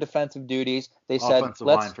did their defensive duties. They said offensive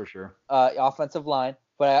line for sure. Offensive line,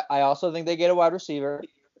 but I also think they get a wide receiver.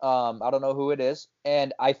 I don't know who it is,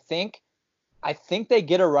 and I think they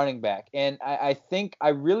get a running back, and I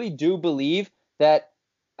really do believe that.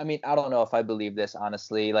 I mean, I don't know if I believe this,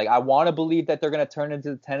 honestly. Like, I want to believe that they're going to turn into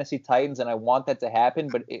the Tennessee Titans, and I want that to happen,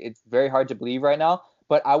 but it's very hard to believe right now.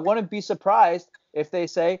 But I wouldn't be surprised if they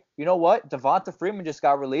say, you know what, Devonta Freeman just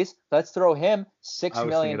got released. Let's throw him $6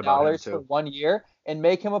 million for 1 year and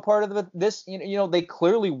make him a part of this. They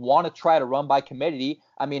clearly want to try to run by committee.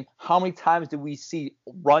 I mean, how many times did we see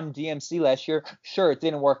run DMC last year? Sure, it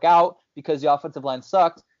didn't work out because the offensive line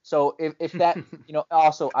sucked. So if that,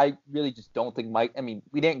 also, I really just don't think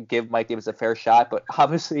we didn't give Mike Davis a fair shot, but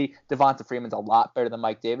obviously Devonta Freeman's a lot better than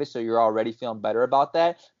Mike Davis, so you're already feeling better about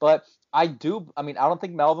that. But I don't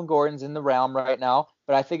think Melvin Gordon's in the realm right now,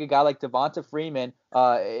 but I think a guy like Devonta Freeman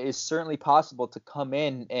is certainly possible to come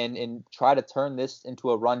in and try to turn this into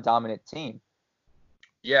a run-dominant team.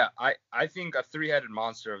 Yeah, I think a three-headed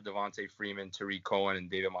monster of Devonta Freeman, Tariq Cohen, and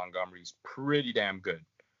David Montgomery is pretty damn good.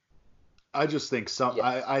 I just think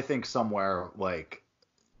I think somewhere like,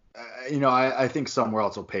 I think somewhere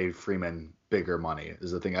else will pay Freeman bigger money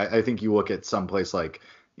is the thing. I think you look at someplace like,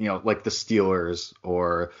 like the Steelers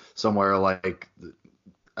or somewhere like,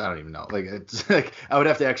 I don't even know. Like, it's like I would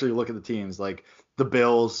have to actually look at the teams. Like the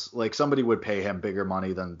Bills, like somebody would pay him bigger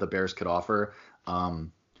money than the Bears could offer.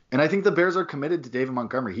 And I think the Bears are committed to David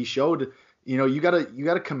Montgomery. He showed, you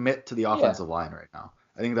gotta commit to the offensive line right now.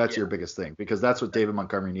 I think that's your biggest thing, because that's what David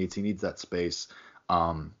Montgomery needs. He needs that space.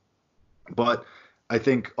 But I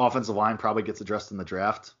think offensive line probably gets addressed in the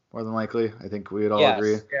draft more than likely. I think we would all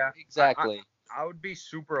agree. Yeah, exactly. I would be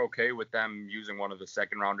super okay with them using one of the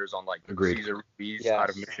second rounders on like Cesar Ruiz Yes. out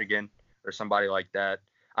of Michigan or somebody like that.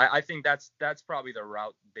 I think that's probably the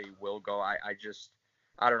route they will go. I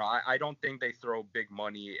don't know. I don't think they throw big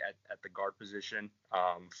money at the guard position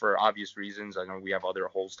for obvious reasons. I know we have other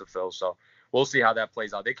holes to fill, so we'll see how that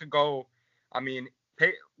plays out. They could go. I mean,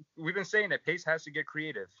 we've been saying that Pace has to get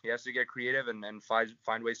creative. He has to get creative and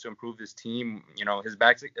find ways to improve his team. His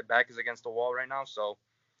back is against the wall right now. So,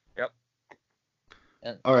 yep.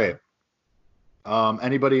 All right.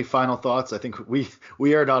 Anybody final thoughts? I think we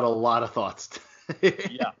aired out a lot of thoughts.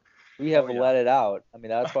 Yeah. We have let it out. I mean,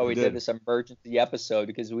 that's why we did this emergency episode,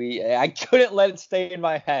 because I couldn't let it stay in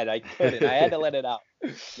my head. I couldn't. I had to let it out.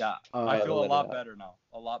 Yeah. I feel a lot better now.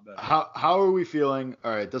 A lot better. How are we feeling?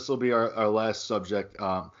 All right, this will be our last subject.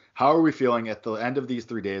 How are we feeling at the end of these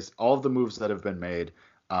 3 days? All of the moves that have been made,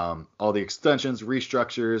 all the extensions,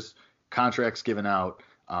 restructures, contracts given out,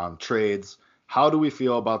 trades. How do we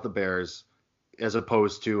feel about the Bears as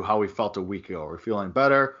opposed to how we felt a week ago? We're feeling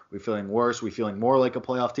better. We're feeling worse. We're feeling more like a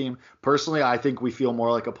playoff team. Personally, I think we feel more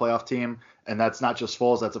like a playoff team, and that's not just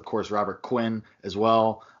Foles. That's, of course, Robert Quinn as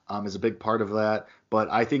well is a big part of that. But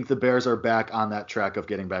I think the Bears are back on that track of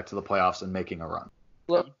getting back to the playoffs and making a run.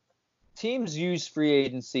 Look, teams use free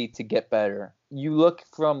agency to get better. You look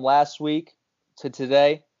from last week to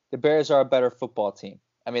today, the Bears are a better football team.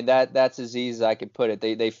 I mean, that's as easy as I could put it.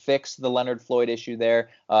 They fixed the Leonard Floyd issue there.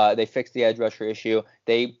 They fixed the edge rusher issue.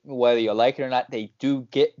 Whether you like it or not, they do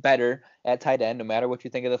get better at tight end, no matter what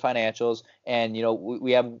you think of the financials. And,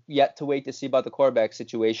 we have yet to wait to see about the quarterback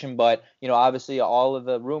situation. But, obviously all of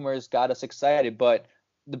the rumors got us excited. But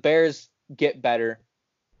the Bears get better,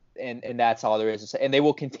 and that's all there is to say. And they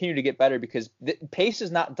will continue to get better, because Pace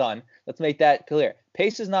is not done. Let's make that clear.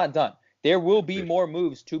 Pace is not done. There will be more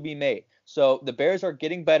moves to be made. So the Bears are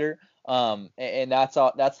getting better, and that's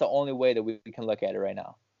all. That's the only way that we can look at it right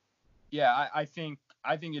now. Yeah, I think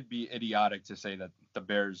it'd be idiotic to say that the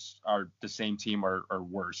Bears are the same team or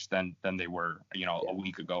worse than they were, a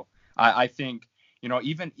week ago. I think,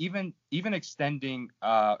 even extending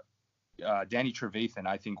Danny Trevathan,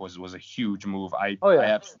 I think was a huge move. I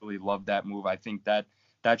absolutely love that move. I think that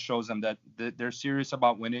shows them that they're serious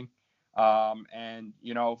about winning. And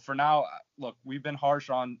for now, look, we've been harsh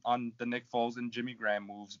on the Nick Foles and Jimmy Graham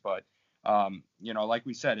moves, but like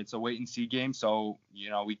we said, it's a wait and see game. So,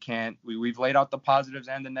 we've laid out the positives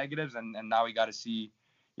and the negatives, and now we got to see,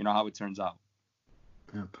 how it turns out.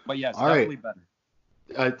 Yeah. But yes, all definitely right.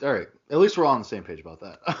 better. All right. At least we're all on the same page about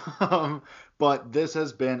that. But this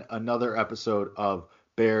has been another episode of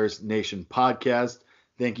Bears Nation Podcast.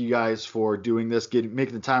 Thank you guys for doing this,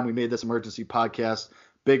 making the time. We made this emergency podcast.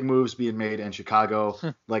 Big moves being made in Chicago.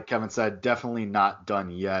 Like Kevin said, definitely not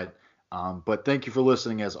done yet. But thank you for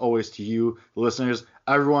listening, as always, to you, the listeners.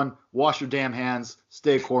 Everyone, wash your damn hands,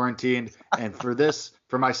 stay quarantined. And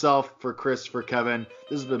for myself, for Chris, for Kevin,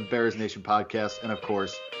 this has been Bears Nation Podcast. And, of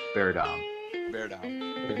course, Bear Down. Bear down.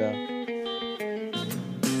 Bear down.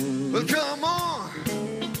 Well, come on.